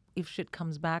if shit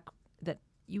comes back, that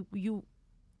you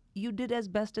did as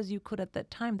best as you could at that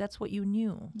time. That's what you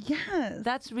knew. Yes.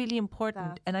 That's really important.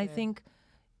 That's and I good. think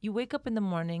you wake up in the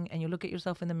morning and you look at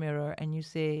yourself in the mirror and you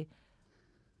say,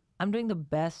 I'm doing the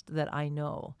best that I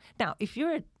know. Now, if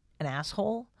you're an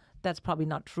asshole, that's probably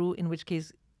not true, in which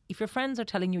case, if your friends are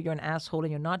telling you you're an asshole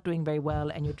and you're not doing very well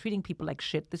and you're treating people like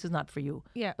shit, this is not for you.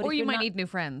 Yeah. But Or if you you're might not- need new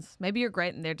friends. Maybe you're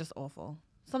great and they're just awful.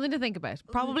 Something to think about.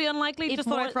 Probably unlikely. If Just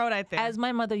thought more- I'd throw it out there. As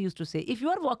my mother used to say, if you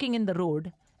are walking in the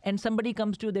road and somebody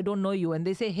comes to you, they don't know you, and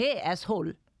they say, hey,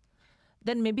 asshole,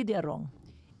 then maybe they are wrong.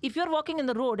 If you're walking in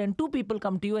the road and two people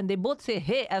come to you and they both say,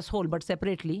 hey, asshole, but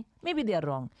separately, maybe they are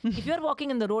wrong. If you're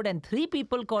walking in the road and three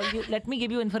people call you, let me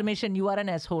give you information, you are an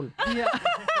asshole. Yeah.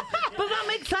 But that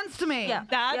makes sense to me. Yeah.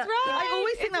 That's Yeah. right. I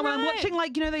always think It's that when I'm right. watching,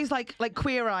 like, those like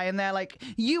Queer Eye, and they're like,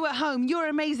 you at home, you're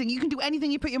amazing, you can do anything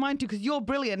you put your mind to because you're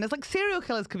brilliant. It's like serial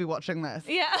killers could be watching this.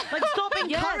 Yeah. Like, stop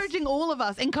encouraging all of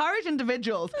us. Encourage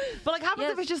individuals. But like, happens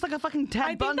Yes. if it's just like a fucking Ted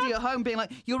think Bundy that's- at home being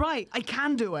like, you're right, I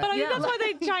can do it. But I think Yeah. that's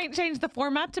why they changed the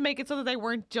format to make it so that they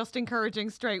weren't just encouraging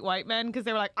straight white men, because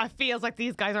they were like, I feels like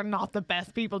these guys are not the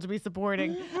best people to be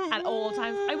supporting at all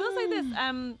times. I will say this.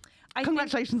 I think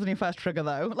Congratulations on your first trigger,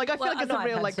 though. Like, I feel Well, like it's no, a I've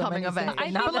real had like so coming many of age.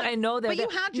 since- Now that I know that, But you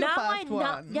had your now first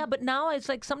one. Yeah, but now it's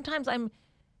like sometimes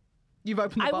You've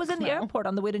opened the I box was in the now. airport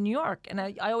on the way to New York, and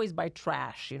I always buy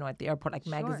trash, at the airport, like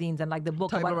magazines and like the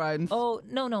book about. Toblerones. Oh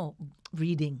no,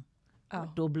 reading. Oh.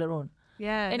 Toblerone.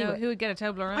 Yeah. Anyway. No, who would get a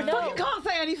Toblerone? No. You can't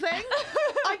say anything.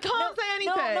 I can't say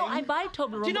anything. No, I buy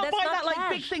Toblerone. Do you but not that's buy not that like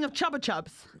trash. big thing of Chubba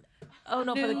Chubs? Oh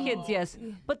no, for the kids, yes.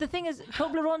 But the thing is,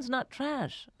 Toblerone's not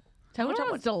trash.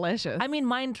 Toblerone's delicious. I mean,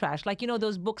 mind trash. Like,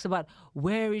 those books about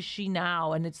where is she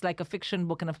now? And it's like a fiction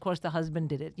book. And of course, the husband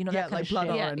did it. Yeah, that kind like of Blood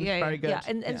shit. Orange. yeah, Very good. Yeah.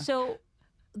 And so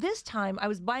this time I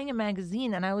was buying a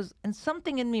magazine and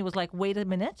something in me was like, wait a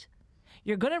minute.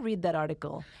 You're going to read that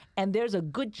article and there's a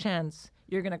good chance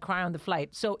you're going to cry on the flight.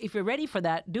 So if you're ready for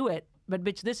that, do it. But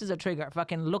bitch, this is a trigger.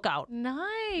 Fucking look out. Nice.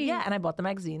 Yeah. And I bought the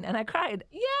magazine and I cried.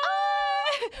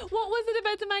 Yeah. What was it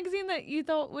about the magazine that you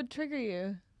thought would trigger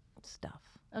you? Stuff.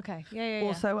 Okay. Yeah.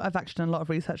 Also, I've actually done a lot of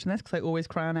research on this because I always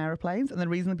cry on aeroplanes. And the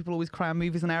reason that people always cry on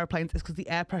movies on aeroplanes is because the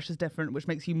air pressure is different, which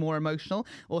makes you more emotional.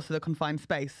 Also, the confined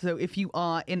space. So if you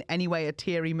are in any way a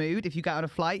teary mood, if you get on a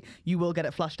flight, you will get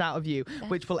it flushed out of you,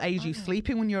 which will aid you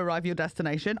sleeping when you arrive at your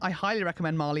destination. I highly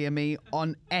recommend Marley and Me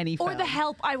on any film. Or The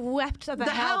Help. I wept at The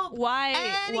Help. Why?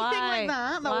 Anything Why? like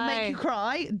that will make you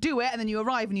cry. Do it, and then you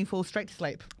arrive and you fall straight to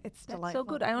sleep. It's That's delightful. so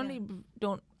good.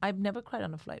 I've never cried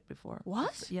on a flight before.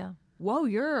 What? Yeah. Whoa,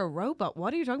 you're a robot.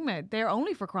 What are you talking about? They're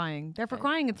only for crying. They're for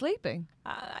crying and sleeping.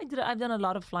 I've done a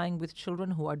lot of flying with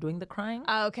children who are doing the crying.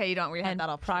 Okay, you don't really have And that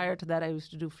option. prior to that, I used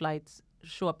to do flights,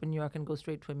 show up in New York and go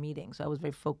straight to a meeting. So I was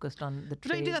very focused on the But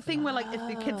don't you do that trades thing and- where, like, if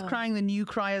the kid's crying, then you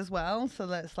cry as well? So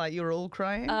that's like you're all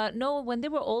crying? No, when they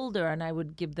were older and I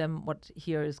would give them what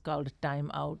here is called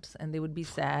timeouts and they would be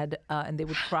sad and they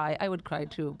would cry. I would cry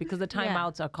too because the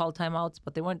timeouts are called timeouts,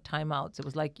 but they weren't timeouts. It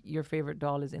was like your favorite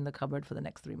doll is in the cupboard for the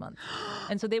next 3 months.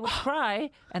 And so they would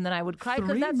cry and then I would cry because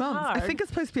 3 that's months. hard. I think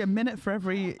it's supposed to be a minute for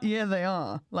every year they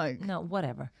are. Like, No,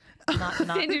 whatever.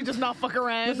 Sindhu does not fuck You're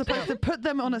around. supposed to put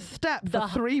them on a step for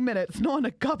 3 minutes, not in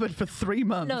a cupboard for 3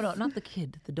 months. No, not the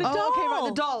kid. The dog. Oh, okay, right, doll.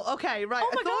 the doll. Okay, right. Oh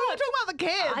my I thought you were God. talking about the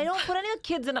kids. I don't put any of the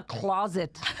kids in a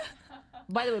closet.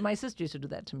 By the way, my sister used to do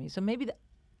that to me. So maybe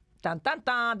that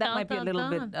might be a little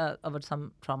bit of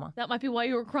some trauma. That might be why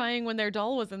you were crying when their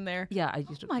doll was in there. Yeah, I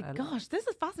used to. Oh my cry a lot. gosh, this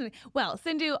is fascinating. Well,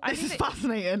 Sindhu, I This think is that-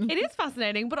 fascinating. It is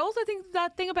fascinating, but also I think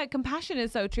that thing about compassion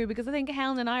is so true because I think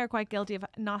Helen and I are quite guilty of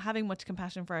not having much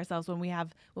compassion for ourselves when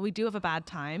we do have a bad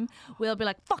time. We'll be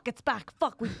like, "Fuck, it's back.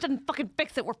 Fuck, we didn't fucking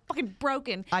fix it. We're fucking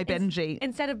broken." I binge eat.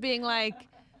 Instead of being like,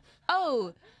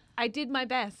 "Oh, I did my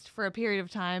best for a period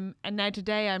of time, and now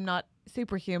today I'm not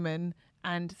superhuman."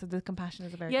 And so the compassion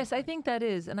is a very Yes, I think that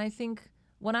is, and I think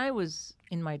when I was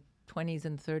in my 20s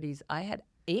and 30s, I had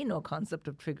A, no concept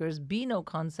of triggers, B, no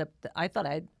concept. I thought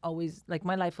I'd always, like,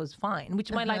 my life was fine,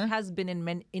 which my life has been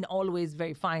in all ways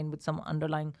very fine with some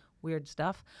underlying weird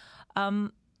stuff.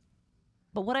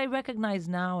 But what I recognize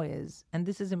now is, and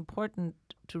this is important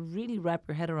to really wrap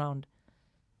your head around,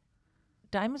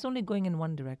 time is only going in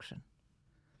one direction.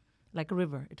 Like a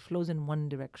river, it flows in one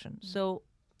direction. So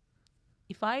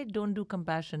if I don't do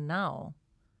compassion now,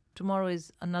 tomorrow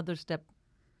is another step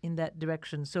in that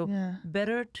direction. So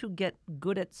better to get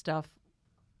good at stuff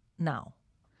now.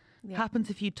 Happens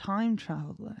if you time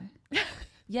travel, though.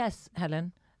 Yes,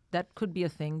 Helen, that could be a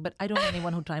thing, but I don't know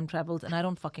anyone who time travels, and I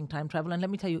don't fucking time travel. And let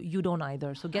me tell you, you don't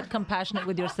either. So get compassionate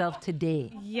with yourself today.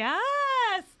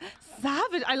 Yes,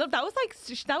 savage. I love that.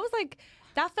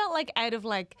 That felt like out of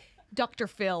like Dr.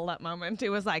 Phil. That moment, it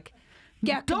was like,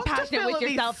 get Dr. compassionate Phil with at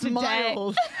least yourself today.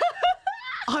 smiled.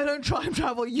 I don't time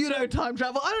travel. You don't time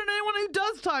travel. I don't know anyone who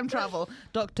does time travel.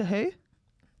 Doctor Who?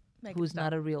 Make it Who's stop.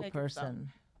 not a real Make it stop.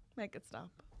 person. Make it stop.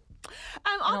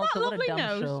 And On also, that what a lovely dumb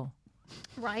note, show.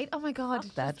 right? Oh my God!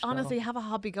 Fuck that just honestly, show. have a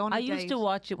hobby. Go on a I used to date.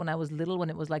 watch it when I was little, when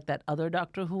it was like that other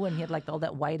Doctor Who, and he had like all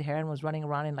that white hair and was running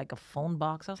around in like a phone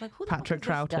box. I was like, who the Patrick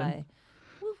fuck is this Troughton. guy?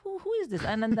 Who is this?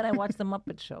 And then I watched the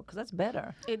Muppet Show because that's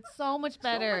better. It's so much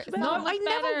better. much It's better. so No, much I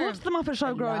never better. watched the Muppet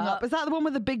Show growing up. Is that the one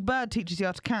where the big bird teaches you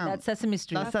how to count? That's Sesame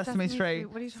Street. That's Sesame Street.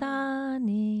 What are you talking about?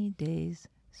 Sunny days.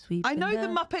 Sweep I know the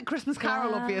Muppet Christmas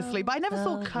Carol, obviously, but I never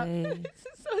saw cut. This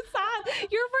is so sad.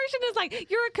 Your version is like,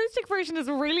 your acoustic version is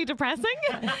really depressing.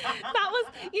 That was,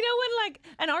 you know, when like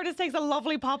an artist takes a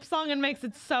lovely pop song and makes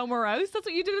it so morose. That's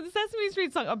what you did with the Sesame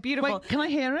Street song. Oh, beautiful. Wait, can I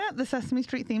hear it? The Sesame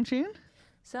Street theme tune?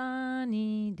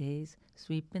 Sunny days,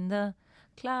 sweeping the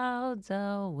clouds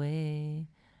away.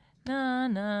 Na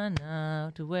na na,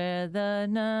 to where the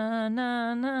na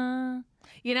na na.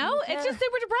 You know, it's just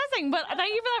super depressing, but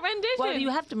thank you for that rendition. Well, you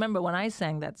have to remember when I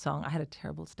sang that song, I had a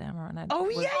terrible stammer, and I Oh,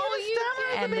 was- yeah, you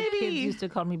stammer and the the kids baby. used to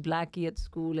call me Blackie at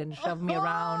school and shove me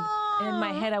around. And in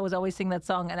my head, I was always singing that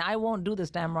song. And I won't do the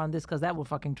stammer on this because that will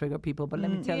fucking trigger people. But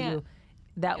let me tell Yeah. you,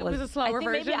 that It was a slower I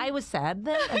think maybe version. I was sad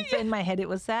then, and so in my head it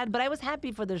was sad. But I was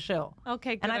happy for the show.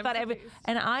 Okay, good. And I I'm thought so pleased.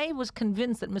 and I was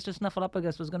convinced that Mr.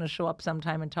 Snuffleupagus was going to show up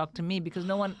sometime and talk to me because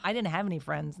I didn't have any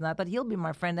friends, and I thought he'll be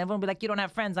my friend. Everyone would be like, "You don't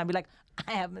have friends." I'd be like,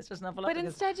 "I have Mr. Snuffleupagus." But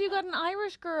instead, you got an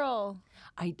Irish girl.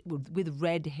 With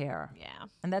red hair. Yeah,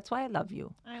 And that's why I love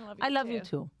you. I love you. I love you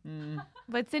too.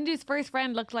 But Sindhu's first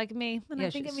friend looked like me, and Yeah, I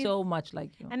think she's it means. so much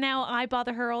like you. And now I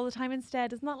bother her all the time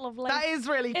instead. Isn't that lovely? That is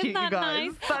really Isn't cute, that you guys.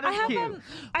 nice? That is I have cute.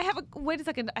 I have a wait a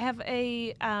second. I have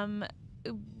a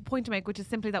point to make, which is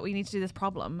simply that we need to do this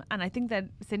problem, and I think that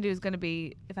Sindhu is going to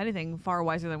be, if anything, far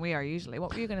wiser than we are usually.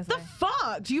 What were you going to say? The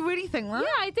fuck? Do you really think that? Yeah,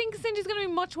 I think Sindhu's going to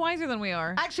be much wiser than we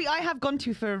are. Actually, I have gone to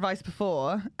you for advice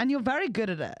before, and you're very good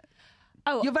at it.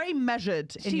 Oh, You're very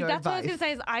measured in your that's what I was advice. going to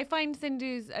say. Is I find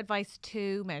Sindhu's advice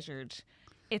too measured.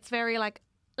 It's very like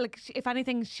if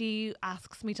anything, she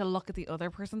asks me to look at the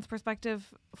other person's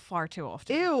perspective far too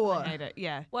often. Ew. I hate it.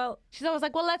 Yeah. Well, She's always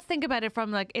like, well, let's think about it from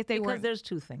like if they because were. there's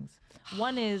two things.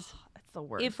 One is That's the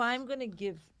worst. if I'm going to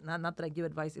give, not that I give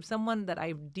advice, if someone that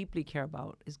I deeply care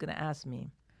about is going to ask me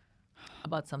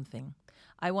about something,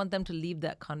 I want them to leave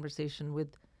that conversation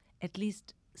with at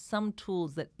least some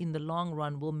tools that in the long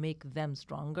run will make them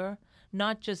stronger.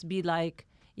 Not just be like,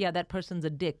 yeah, that person's a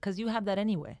dick, because you have that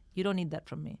anyway. You don't need that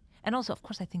from me. And also, of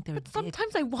course, I think they're a dick.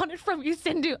 Sometimes I want it from you,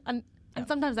 Sindhu, and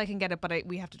sometimes I can get it, but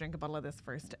we have to drink a bottle of this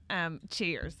first.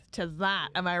 Cheers to that.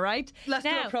 Am I right? Let's do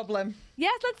Now- a problem.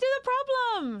 Yes, let's do the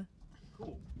problem.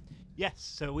 Yes,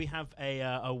 so we have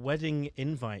a wedding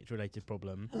invite related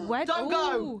problem. Wed- Don't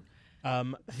go. Ooh.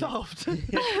 Solved.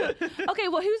 Okay,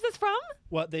 well, who's this from?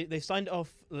 Well, they signed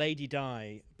off Lady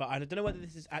Di, but I don't know whether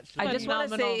this is actually. I just want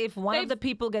to Phenomenal. say, if one of the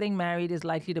people getting married is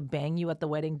likely to bang you at the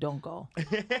wedding, don't go.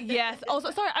 Yes.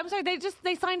 Also, sorry, I'm sorry.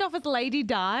 They signed off as Lady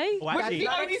Di. Well, Which is actually,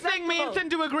 the only thing me and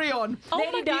Sindhu agree on.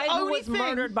 Lady Di, who only was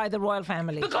murdered by the royal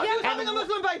family. Because he was having a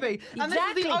Muslim baby. And this is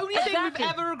Exactly, the only thing exactly.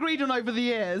 we've ever agreed on over the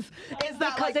years. Is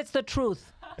that Because it's the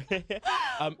truth. there's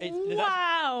actually-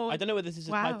 Wow. I don't know whether this is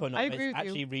a Wow, typo or not. I But agree it with you.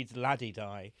 actually reads Laddie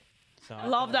Di. So I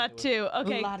Love don't know that too.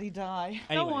 Okay, Laddie die.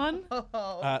 Anyway, go on. Laddie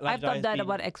I've Di thought has that been-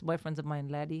 about ex-boyfriends of mine.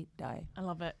 Laddie, die. I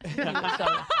love it.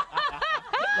 Sorry.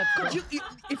 God,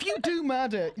 if you do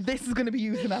murder, this is going to be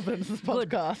used in evidence, this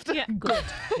podcast. Yeah. Good.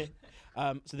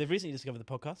 So they've recently discovered the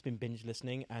podcast, been binge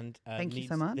listening, and Thank you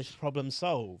needs so much. this problem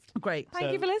solved. Great.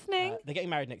 Thank you for listening. They're getting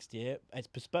married next year. It's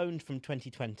postponed from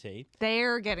 2020.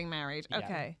 They're getting married. Yeah.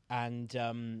 Okay.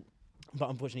 And but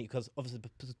unfortunately, because obviously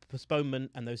the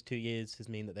postponement and those 2 years has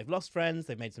mean that they've lost friends,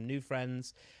 they've made some new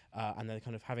friends, and they're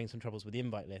kind of having some troubles with the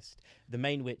invite list. The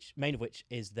main of which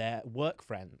is their work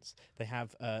friends. They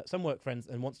have some work friends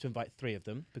and wants to invite 3 of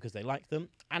them because they like them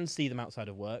and see them outside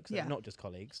of work, so Yeah. not just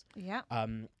colleagues. Yeah.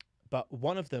 But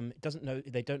one of them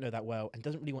they don't know that well and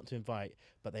doesn't really want to invite,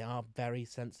 but they are very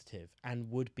sensitive and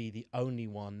would be the only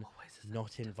one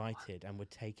not invited and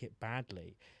would take it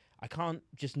badly. I can't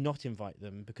just not invite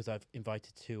them because I've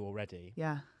invited 2 already.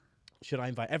 Yeah. Should I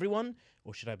invite everyone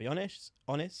or should I be honest?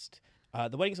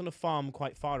 The wedding's on a farm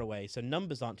quite far away, so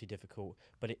numbers aren't too difficult,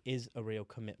 but it is a real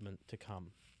commitment to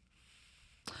come.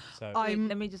 So Wait,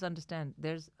 let me just understand.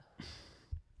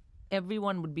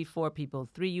 Everyone would be 4 people.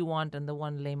 3 you want and the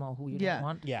one lame-o who you don't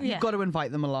want. yeah. Yeah. You've got to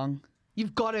invite them along.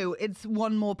 You've got to. It's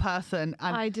one more person.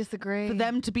 And I disagree. for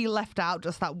them to be left out,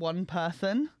 just that one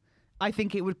person, I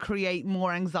think it would create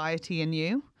more anxiety in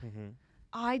you.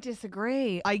 I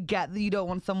disagree. I get that you don't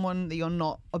want someone that you're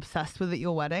not obsessed with at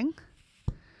your wedding.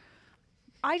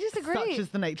 I disagree. Such is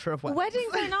the nature of weddings.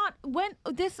 Weddings are not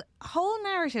this whole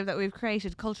narrative that we've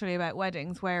created culturally about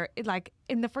weddings, where like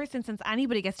in the first instance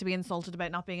anybody gets to be insulted about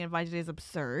not being invited, is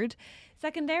absurd.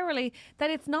 Secondarily,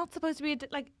 that it's not supposed to be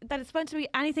that it's supposed to be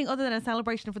anything other than a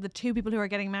celebration for the 2 people who are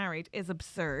getting married is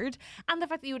absurd, and the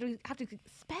fact that you would have to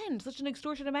spend such an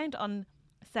extortionate amount on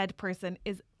said person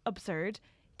is absurd.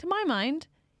 To my mind,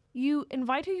 you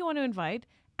invite who you want to invite,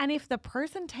 and if the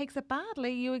person takes it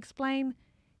badly, you explain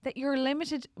that you're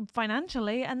limited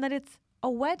financially and that it's a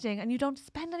wedding and you don't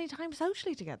spend any time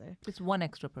socially together. It's one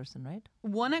extra person, right?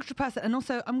 One extra person. And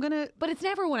also, I'm going to... But it's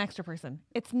never one extra person.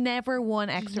 It's never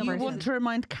one extra Do you person. want to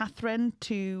remind Catherine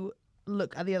to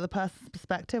look at the other person's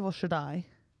perspective, or should I?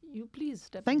 You please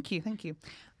step. Thank you.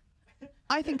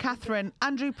 I think Catherine...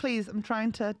 Andrew, please, I'm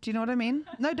trying to... Do you know what I mean?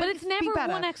 No, don't But it's be never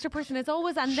better. one extra person. It's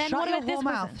always, and then Shut what your about this whore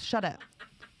person? mouth. Shut it.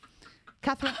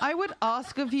 Catherine, I would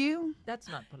ask of you... That's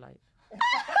not polite.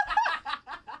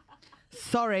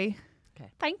 Sorry.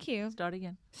 Thank you. Start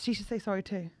again. She should say sorry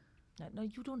too. No,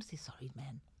 you don't say sorry,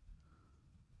 man.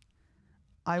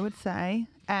 I would say,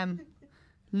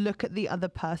 look at the other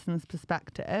person's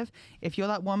perspective. If you're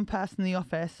that one person in the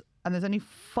office and there's only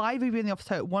 5 of you in the office,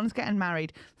 so one's getting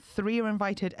married, 3 are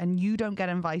invited and you don't get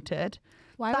invited,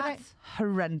 Why would that's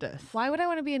horrendous. Why would I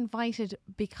want to be invited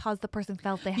because the person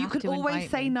felt they have You could to always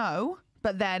invite say me? no,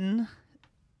 but then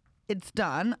it's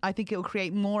done. I think it will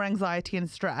create more anxiety and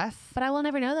stress. But I will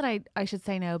never know that I should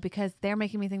say no because they're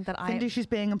making me think that Cindy, she's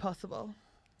being impossible.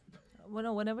 Well,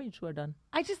 no, whenever you two are done.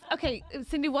 Okay,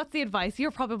 Cindy, what's the advice?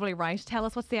 You're probably right. Tell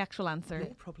us what's the actual answer.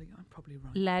 I'm probably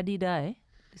right. Laddie die.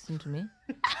 Listen to me.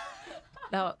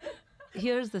 Now,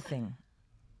 here's the thing.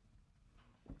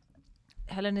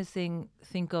 Helen is saying,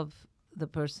 think of the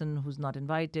person who's not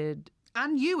invited.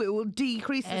 And you, it will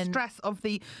decrease the And- stress of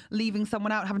the leaving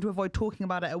someone out, having to avoid talking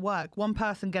about it at work. One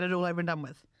person, get it all over and done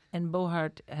with. And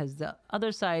Bohart has the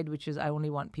other side, which is I only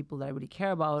want people that I really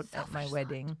care about at my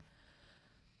wedding.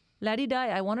 Laddie die,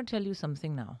 I want to tell you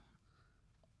something now.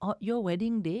 Your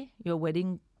wedding day, your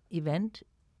wedding event,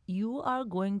 you are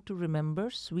going to remember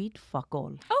sweet fuck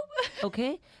all. Oh.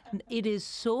 Okay? It is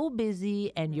so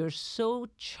busy and you're so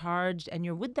charged and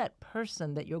you're with that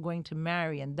person that you're going to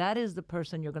marry and that is the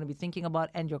person you're going to be thinking about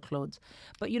and your clothes.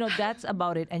 But that's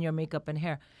about it, and your makeup and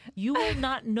hair. You will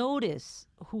not notice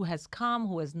who has come,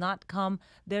 who has not come.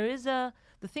 The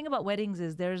thing about weddings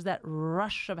is there's that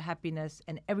rush of happiness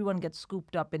and everyone gets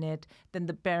scooped up in it. Then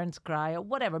the parents cry or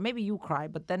whatever. Maybe you cry,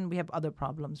 but then we have other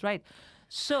problems, right?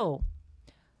 So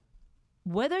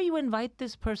whether you invite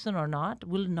this person or not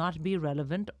will not be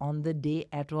relevant on the day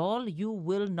at all. You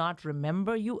will not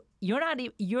remember.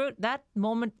 That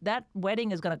moment, that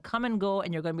wedding is going to come and go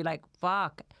and you're going to be like,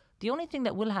 fuck. The only thing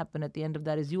that will happen at the end of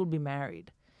that is you will be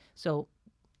married. So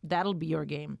that'll be your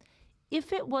game.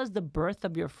 If it was the birth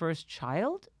of your first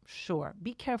child, sure,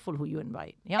 be careful who you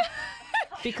invite. Yeah.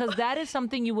 Because that is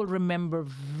something you will remember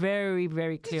very,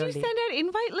 very clearly. Did you send out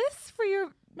invite lists for your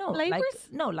labours?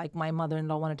 Like my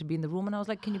mother-in-law wanted to be in the room, and I was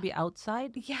like, can you be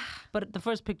outside? Yeah. But the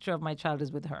first picture of my child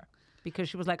is with her because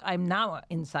she was like, I'm now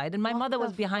inside, and my mother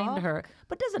was behind her.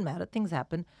 But doesn't matter. Things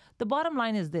happen. The bottom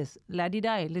line is this.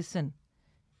 Laddie-di, listen.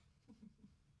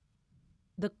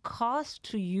 The cost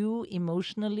to you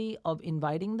emotionally of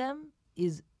inviting them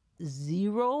is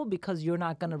zero because you're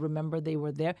not going to remember they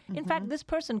were there. In fact, this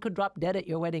person could drop dead at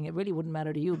your wedding. It really wouldn't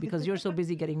matter to you because you're so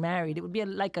busy getting married. It would be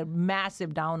like a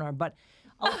massive downer. But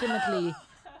ultimately,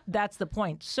 that's the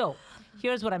point. So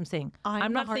here's what I'm saying.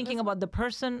 I'm not thinking about the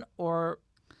person or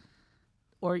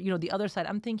the other side.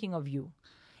 I'm thinking of you.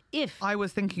 If I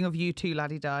was thinking of you too,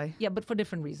 Laddie-di. Yeah, but for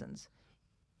different reasons.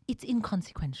 It's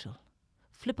inconsequential.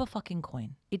 Flip a fucking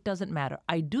coin. It doesn't matter.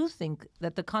 I do think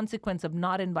that the consequence of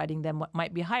not inviting them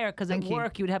might be higher because at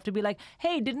work you'd have to be like,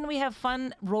 hey, didn't we have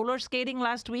fun roller skating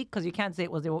last week? Because you can't say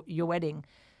it was your wedding.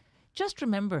 Just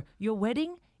remember, your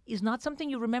wedding is not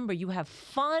something you remember. You have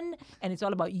fun and it's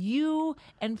all about you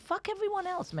and fuck everyone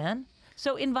else, man.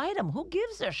 So invite them. Who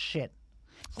gives a shit?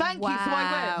 Thank you, so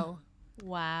I win.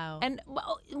 Wow. And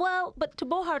well, but to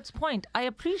Bohart's point, I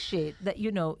appreciate that,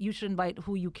 you should invite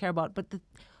who you care about. But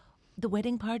the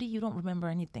wedding party, you don't remember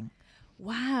anything.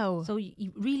 Wow. So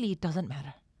really, it doesn't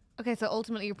matter. Okay, so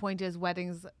ultimately your point is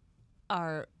weddings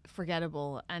are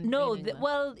forgettable and no.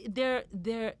 meaningless.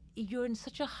 You're in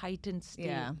such a heightened state.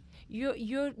 Yeah.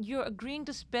 You're agreeing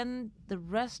to spend the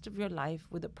rest of your life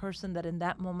with a person that in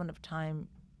that moment of time,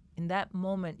 in that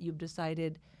moment, you've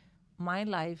decided, my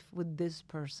life with this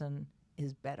person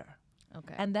is better.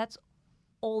 Okay. And that's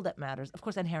all that matters. Of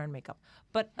course, and hair and makeup.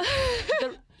 But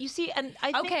you see, and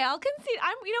I think... Okay, I'll concede.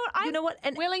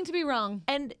 I'm willing to be wrong.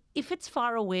 And if it's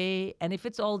far away and if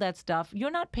it's all that stuff,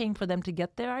 you're not paying for them to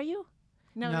get there, are you?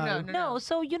 No.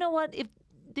 So you know what? If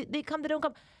they come, they don't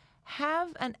come.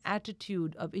 Have an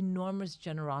attitude of enormous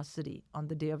generosity on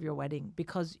the day of your wedding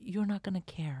because you're not going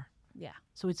to care. Yeah.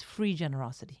 So it's free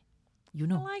generosity. I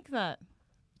like that.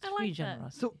 Free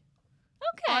generosity. So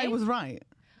Okay. I was right.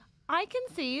 I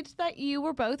concede that you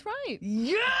were both right.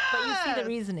 Yeah. But you see the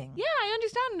reasoning. Yeah, I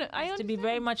understand. To be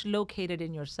very much located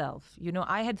in yourself.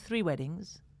 I had 3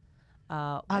 weddings.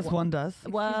 As one does.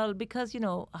 Well, because,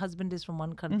 husband is from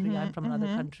one country, I'm from another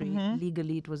country.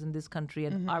 Legally, it was in this country.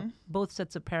 And our both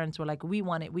sets of parents were like, we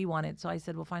want it. So I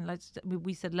said, well, fine,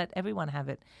 we said, let everyone have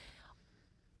it.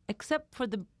 Except for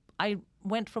I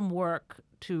went from work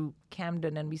to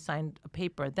Camden and we signed a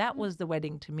paper. That was the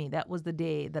wedding to me. That was the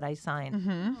day that I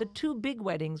signed. The 2 big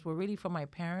weddings were really for my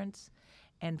parents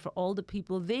and for all the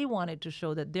people they wanted to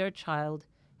show that their child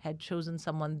had chosen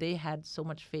someone they had so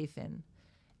much faith in.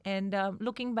 And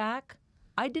looking back,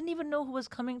 I didn't even know who was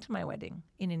coming to my wedding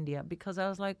in India because I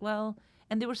was like, well,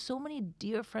 and there were so many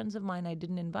dear friends of mine I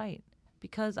didn't invite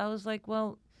because I was like,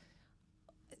 well,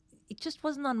 it just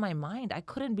wasn't on my mind. I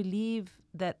couldn't believe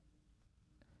that.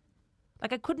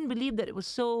 I couldn't believe that it was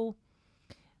so.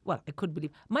 Well, I could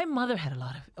believe. My mother had a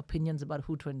lot of opinions about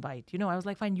who to invite. I was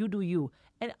like, fine, you do you.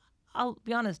 And I'll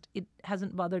be honest, it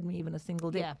hasn't bothered me even a single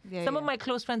day. Some of my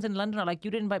close friends in London are like, you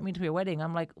didn't invite me to your wedding.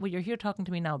 I'm like, well, you're here talking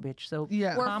to me now, bitch. So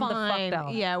we're calm the fuck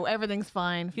down. Yeah, everything's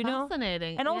fine.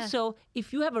 Fascinating. And also,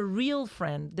 if you have a real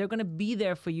friend, they're going to be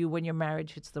there for you when your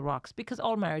marriage hits the rocks because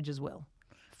all marriages will.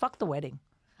 Fuck the wedding.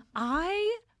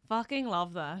 I fucking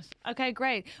love that. Okay,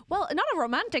 great. Well, not a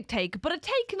romantic take, but a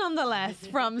take nonetheless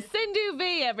from Sindhu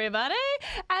Vee, everybody.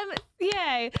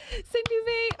 Yay. Sindhu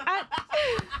Vee.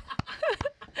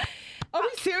 Are we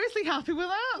seriously happy with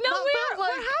that? No, That we're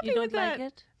felt happy You don't with like that.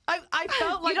 it? I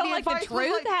felt like You don't the like the advice was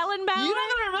truth, Helen Bauer? You're not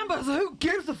going to remember, so who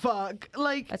gives a fuck?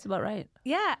 That's about right.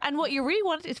 Yeah, and what you really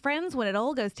want is friends when it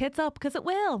all goes tits up, because it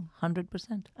will.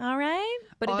 100%. All right?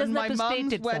 But it on doesn't my have to state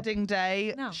mum's itself. wedding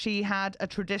day, No. she had a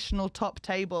traditional top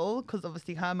table because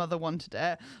obviously her mother wanted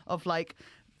it of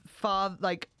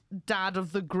dad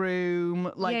of the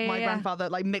groom, my grandfather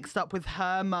mixed up with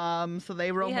her mum, so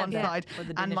they were on We had one that side, for the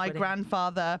and Danish my wedding.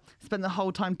 grandfather spent the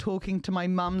whole time talking to my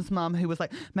mum's mum, who was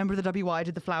like, remember the WI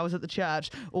did the flowers at the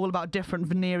church, all about different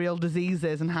venereal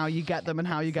diseases and how you get them and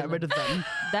how you get rid of them.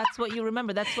 That's what you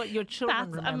remember. That's what your children That's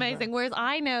remember. amazing. Whereas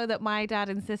I know that my dad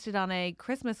insisted on a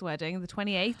Christmas wedding, the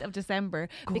 28th of December,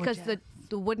 because they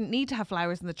wouldn't need to have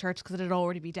flowers in the church because it'd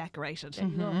already be decorated.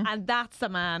 And that's a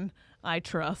man I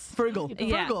trust. Frugal.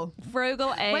 Yeah.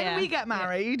 Frugal AF. When we get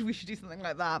married, we should do something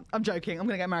like that. I'm joking. I'm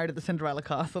going to get married at the Cinderella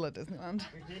Castle at Disneyland.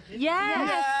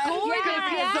 Yes. Gorgeous.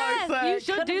 Yes. So Yes, sick.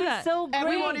 you should do that. So great.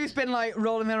 Everyone who's been like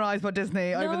rolling their eyes by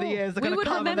Disney over the No. years are We going to would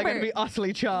come and they're going to remember. be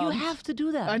utterly charmed. You have to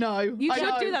do that. I know. You I should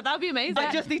know. do that. That would be amazing.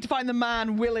 I just need to find the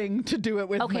man willing to do it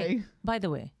with Okay. me. By the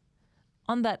way,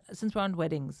 on that, since we're on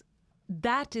weddings,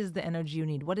 that is the energy you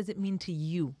need. What does it mean to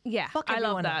you? yeah, Fuck I love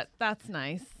everyone that. else. That's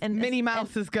nice. And Minnie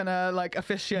Mouse is going to like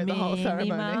officiate the whole ceremony.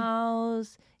 Minnie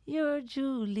Mouse, you're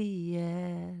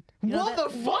Juliet. You know What that-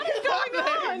 the fuck is going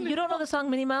on? You don't know the song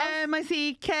Minnie Mouse?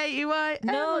 Mickey.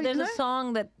 No, there's a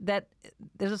song that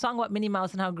there's a song about Minnie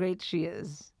Mouse and how great she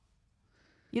is.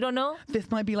 You don't know?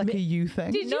 This might be like a you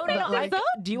thing. Did you No, make no, this I- up?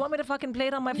 Do you want me to fucking play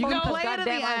it on my phone? You can Because play it at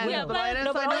the goddamn, I end, will. Yeah, but I don't,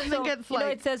 No, so I but don't think also, it's you know,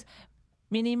 like... it says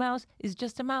Minnie Mouse is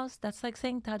just a mouse. That's like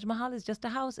saying Taj Mahal is just a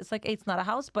house. It's like it's not a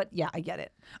house, but yeah, I get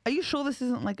it. Are you sure this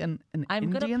isn't like an I'm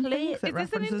gonna Indian play thing? it. That Is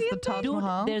this an references the Indian Taj Dude,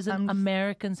 Mahal? there's an I'm-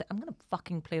 American. I'm gonna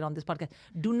fucking play it on this podcast.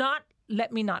 Do not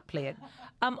let me not play it.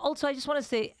 Also, I just want to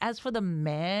say, as for the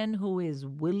man who is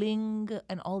willing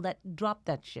and all that, drop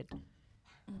that shit.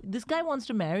 This guy wants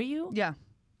to marry you. Yeah.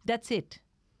 That's it.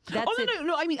 That's Oh, it.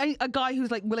 no. I mean, a guy who's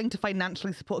like willing to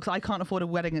financially support, because I can't afford a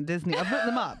wedding at Disney. I've looked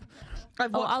them up.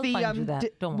 I've watched I'll the. find you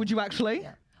that. Don't would you actually?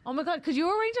 Yeah. Oh my God, could you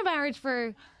arrange a marriage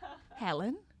for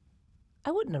Helen?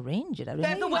 I wouldn't arrange it. I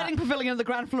There's the wedding pavilion at the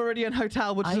Grand Floridian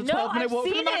Hotel, which I is a know. 12-minute I've walk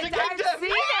from seen the Magic it. I've Kingdom. seen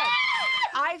it.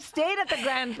 I've stayed at the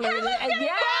Grand Floridian. Yes.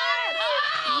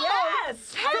 Yes.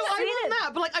 So I want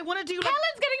that, but like I want to do like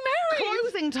Helen's getting married.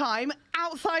 closing time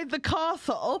outside the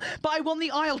castle, but I want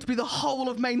the aisle to be the whole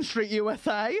of Main Street,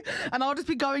 USA, and I'll just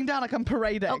be going down like I'm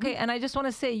parading. Okay, and I just want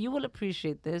to say, you will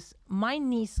appreciate this. My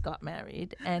niece got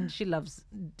married, and she loves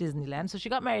Disneyland. So she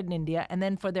got married in India, and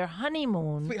then for their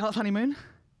honeymoon, Sweetheart's honeymoon.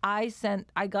 I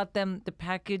got them the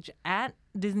package at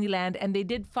Disneyland, and they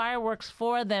did fireworks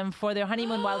for them for their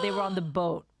honeymoon while they were on the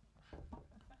boat.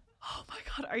 Oh my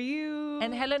God, are you?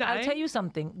 And Helen, I'll dying? tell you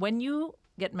something. When you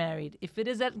get married, if it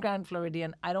is at Grand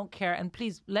Floridian, I don't care. And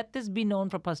please let this be known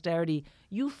for posterity.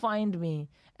 You find me,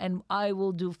 and I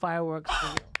will do fireworks for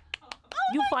you.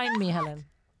 You find me, Helen.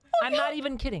 I'm not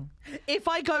even kidding. If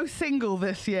I go single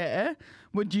this year,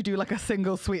 would you do like a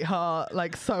single sweetheart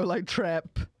like solo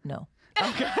trip? No.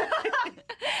 Okay.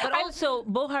 But also,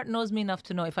 Bohart knows me enough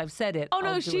to know if I've said it. Oh no,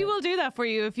 I'll do she it. will do that for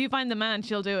you. If you find the man,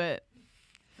 she'll do it.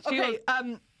 She Okay,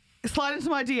 will- slide into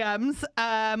my DMs.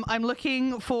 I'm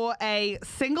looking for a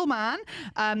single man,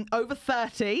 over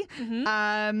 30.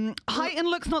 Height and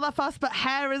looks not that fast, but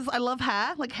hair is. I love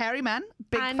hair, like hairy men.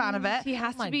 Big and fan of it. He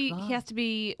has my to be. God. He has to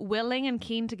be willing and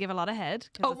keen to give a lot of head.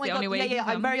 'cause Oh that's my the god! only way Yeah, you can yeah.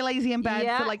 I'm come. very lazy in bed,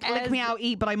 Yeah, so like lick me as- out,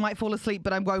 eat, but I might fall asleep,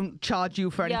 but I won't charge you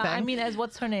for anything. Yeah, I mean, as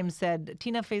what's her name said,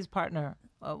 Tina Fey's partner.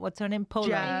 What's her name? Pola.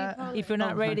 Ja- If you're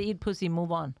not Oh, ready her. to eat pussy,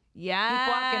 move on.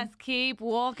 Yes, keep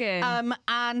walking.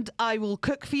 And I will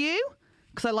cook for you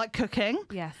because I like cooking.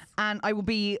 Yes. And I will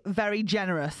be very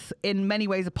generous in many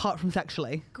ways apart from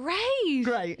sexually. Great.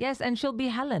 Great. Yes, and she'll be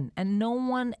Helen, and no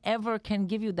one ever can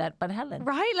give you that but Helen.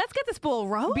 Right. Let's get this ball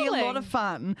rolling. Be a lot of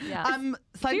fun. Yeah.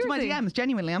 Slide into my Seriously. DMs.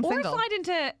 Genuinely, I'm Or single. slide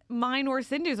into mine or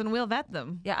Sindhu's, and we'll vet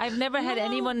them. Yeah, I've never had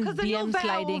anyone Because then you'll DM vet out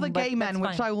sliding. all the but gay men, that's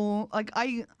which fine. I will like.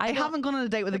 I haven't gone on a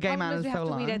date with a gay man in we so have to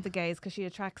long. weed out the gays because she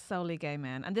attracts solely gay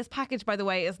men. And this package, by the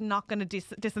way, is not going to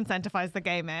disincentivize the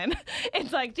gay men.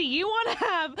 It's like, do you want to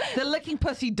have? The licking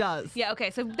pussy does. Yeah. Okay.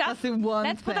 So That's the one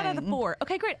Let's put that at the thing. 4.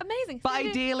 Okay. Great. Amazing. But Sindhu.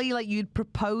 ideally, like you'd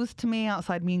propose to me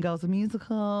outside Mean Girls the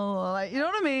musical, or like you know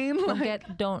what I mean?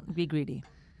 Like, Don't be greedy.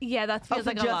 Yeah, that feels so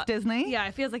like a just lot. Disney? Yeah,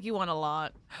 it feels like you want a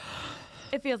lot.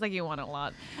 It feels like you want a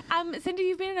lot. Sindhu,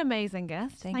 you've been an amazing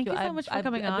guest. Thank you so I've- much for I've-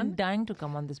 coming I've on. been dying to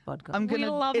come on this podcast. I'm We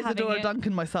gonna love having Isadora it.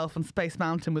 Duncan myself on Space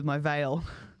Mountain with my veil.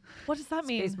 What does that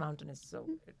mean? Space Mountain is so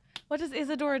good. What does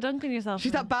Isadora Duncan yourself?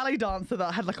 She's mean? that ballet dancer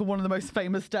that had like one of the most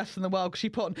famous deaths in the world. 'Cause she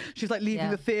was like leaving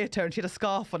Yeah. the theatre and she had a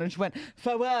scarf on and she went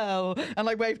farewell and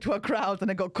like waved to her crowds and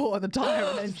then got caught in the tire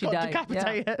and then She got died, yeah.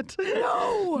 decapitated.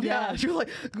 No. Yeah. She was like,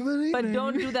 "Good But evening."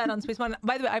 don't do that on Space Mountain.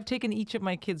 By the way, I've taken each of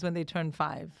my kids when they turn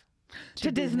 5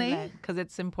 To Disney? because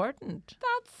it's important.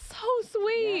 That's so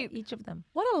sweet. Each of them.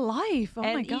 What a life. Oh my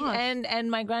and, god.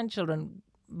 and my grandchildren,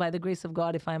 by the grace of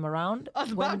God, if I'm around. I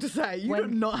was when- about to say, you when-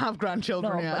 do not have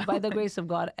grandchildren No, yet. but by the grace of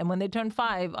God. And when they turn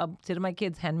 5, I'll say to my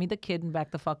kids, hand me the kid and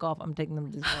back the fuck off. I'm taking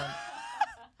them to Disneyland.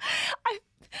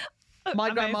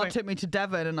 My grandma Amazing. took me to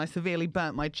Devon and I severely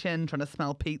burnt my chin trying to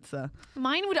smell pizza.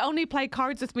 Mine would only play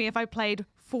cards with me if I played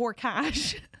for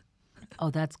cash. Oh,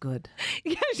 that's good.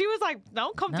 Yeah, she was like,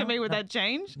 "Don't come to No, me with no. that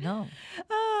change." No.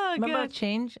 Oh, Remember good.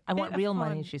 change? I want real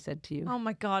money, fun. she said to you. Oh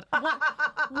my god.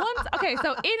 Once, okay,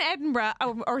 so in Edinburgh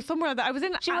or somewhere that I was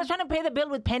in. She was trying to pay the bill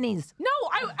with pennies. No,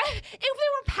 if they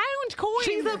were pound coins.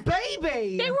 She's a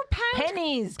baby. They were pound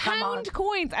Pennies. Come on. pound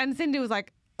coins, and Sindhu was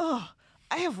like, "Oh,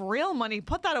 I have real money.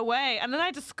 Put that away. And then I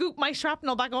had to scoop my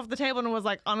shrapnel back off the table and was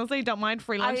like, honestly, don't mind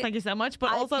free lunch. Thank you so much.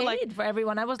 But I also, like, paid for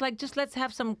everyone. I was like, just let's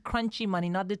have some crunchy money,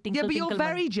 not the tinkle Yeah, but you're tinkle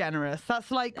very money. generous.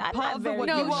 That's like I'm part not of the very what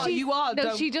generous. you are. No,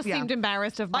 Don't- she just yeah. seemed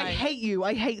embarrassed of my. I hate you.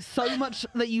 I hate so much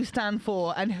that you stand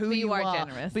for and who But you you are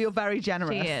generous. But you're very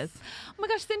generous. She is. Oh my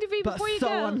gosh, Sindhu Vee, But before you so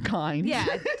go. unkind. Yeah,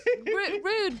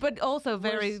 rude, but also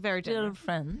very, We're very still generous.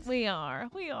 friends. We are.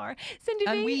 Sindhu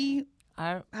And Vee. we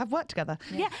Our have worked together.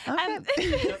 Yeah. Okay.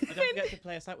 Don't forget to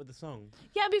play us out with the song.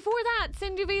 Yeah, before that,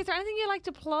 Sindhu Vee, is there anything you'd like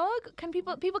to plug? Can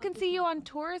people can see you on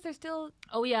tours? They're still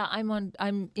Oh yeah,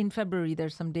 I'm in February.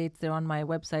 There's some dates. They're on my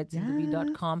website,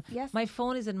 sindhuvee.com. Yes. My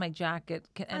phone is in my jacket.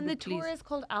 and the tour is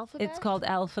called Alphabet. It's called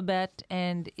Alphabet,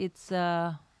 and it's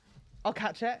I'll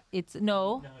catch it.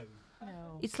 no.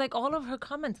 No. It's like all of her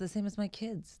comments, the same as my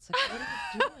kids. It's like, what are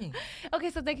you doing?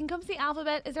 Okay, so they can come see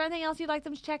Alphabet. Is there anything else you'd like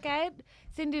them to check out?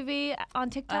 Sindhu Vee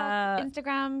on TikTok,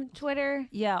 Instagram, Twitter.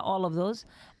 Yeah, all of those.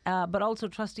 But also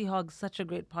TrustyHogs, such a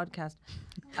great podcast.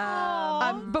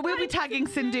 But we'll be tagging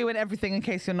Sindhu and everything in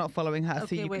case you're not following her. so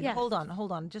Okay, you wait, Yeah. hold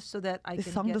on, just so that I This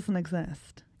can song get... doesn't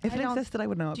exist. If I it don't- existed, I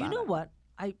would know about Do you know it. what?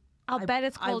 I'll bet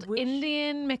it's I called wish-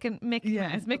 Indian Mickey Yeah.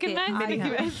 Mouse. Mickey Okay, Mouse? I- Mickey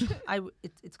Mouse.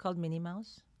 It's called Minnie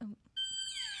Mouse.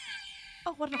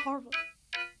 Oh, what a horrible.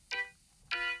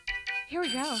 Here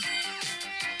we go.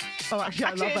 Oh, actually,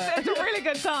 I love it. It's a really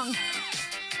good song.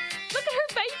 Look at her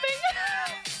vaping.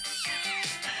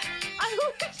 I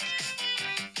wish.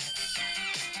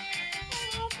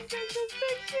 I want to take this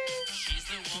picture. She's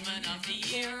the woman of the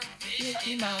year,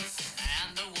 Mickey Mouse.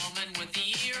 And the woman with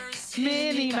the ears,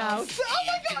 Minnie Mouse. Oh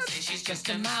my You can god. say she's just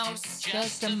a mouse,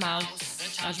 just a mouse.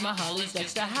 The Taj Mahal is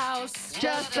just a house.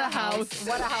 Just a house.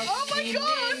 What a house. Oh my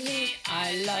god. Minnie,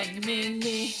 I love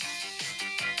Minnie.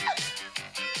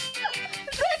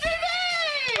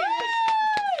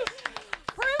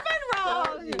 Proven wrong.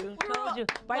 Told you.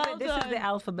 By the way, this is the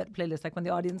Alphabet playlist. Like when the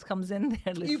audience comes in,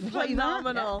 they're listening. You play that?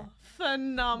 Phenomenal.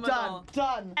 Phenomenal.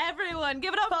 Done. Everyone,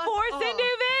 give it up Fuck for off. Sindhu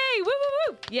Vee. Woo,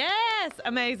 woo, woo. Yes,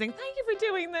 amazing. Thank you for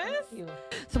doing this. You.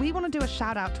 So we want to do a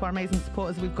shout out to our amazing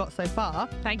supporters we've got so far.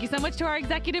 Thank you so much to our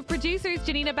executive producers,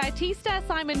 Janinna Bautista,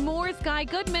 Simon Myerscough,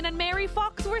 Goodman, and Mary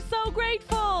Fox. We're so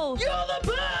grateful. You're the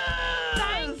best!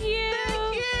 Thank you.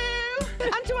 Thank you!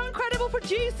 And to our incredible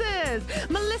producers,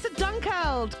 Melissa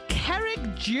Dunkeld,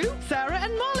 Kerrig Jew, Sarah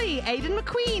and Molly, Aidan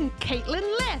McQueen, Caitlin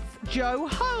Less, Joe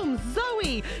Holmes,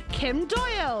 Zoe, Kim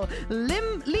Doyle,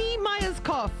 Lee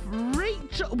Myerscough,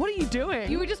 Rachel. What are you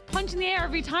doing? You were just punching the air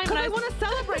every time. Because and I want to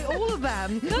celebrate all of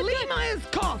them. Lee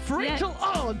Myerscough, Rachel,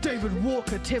 David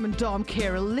Walker, Tim and Dom,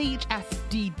 Kierah Leach,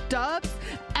 SBDubz,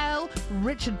 Elle,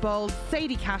 Richard Bold,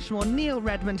 Sadie Cashmore, Neil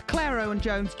Redmond, Claire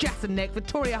Owen-Jones, Jess and Nick,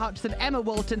 Victoria Hutchison, Emma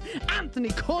Walton, Anthony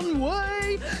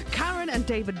Conway, Karen and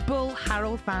David Bull,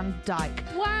 Harald van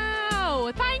Dijk.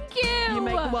 Wow, thank you. You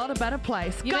make the world a better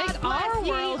place. You God make bless our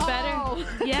ye world all.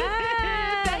 better. Yeah.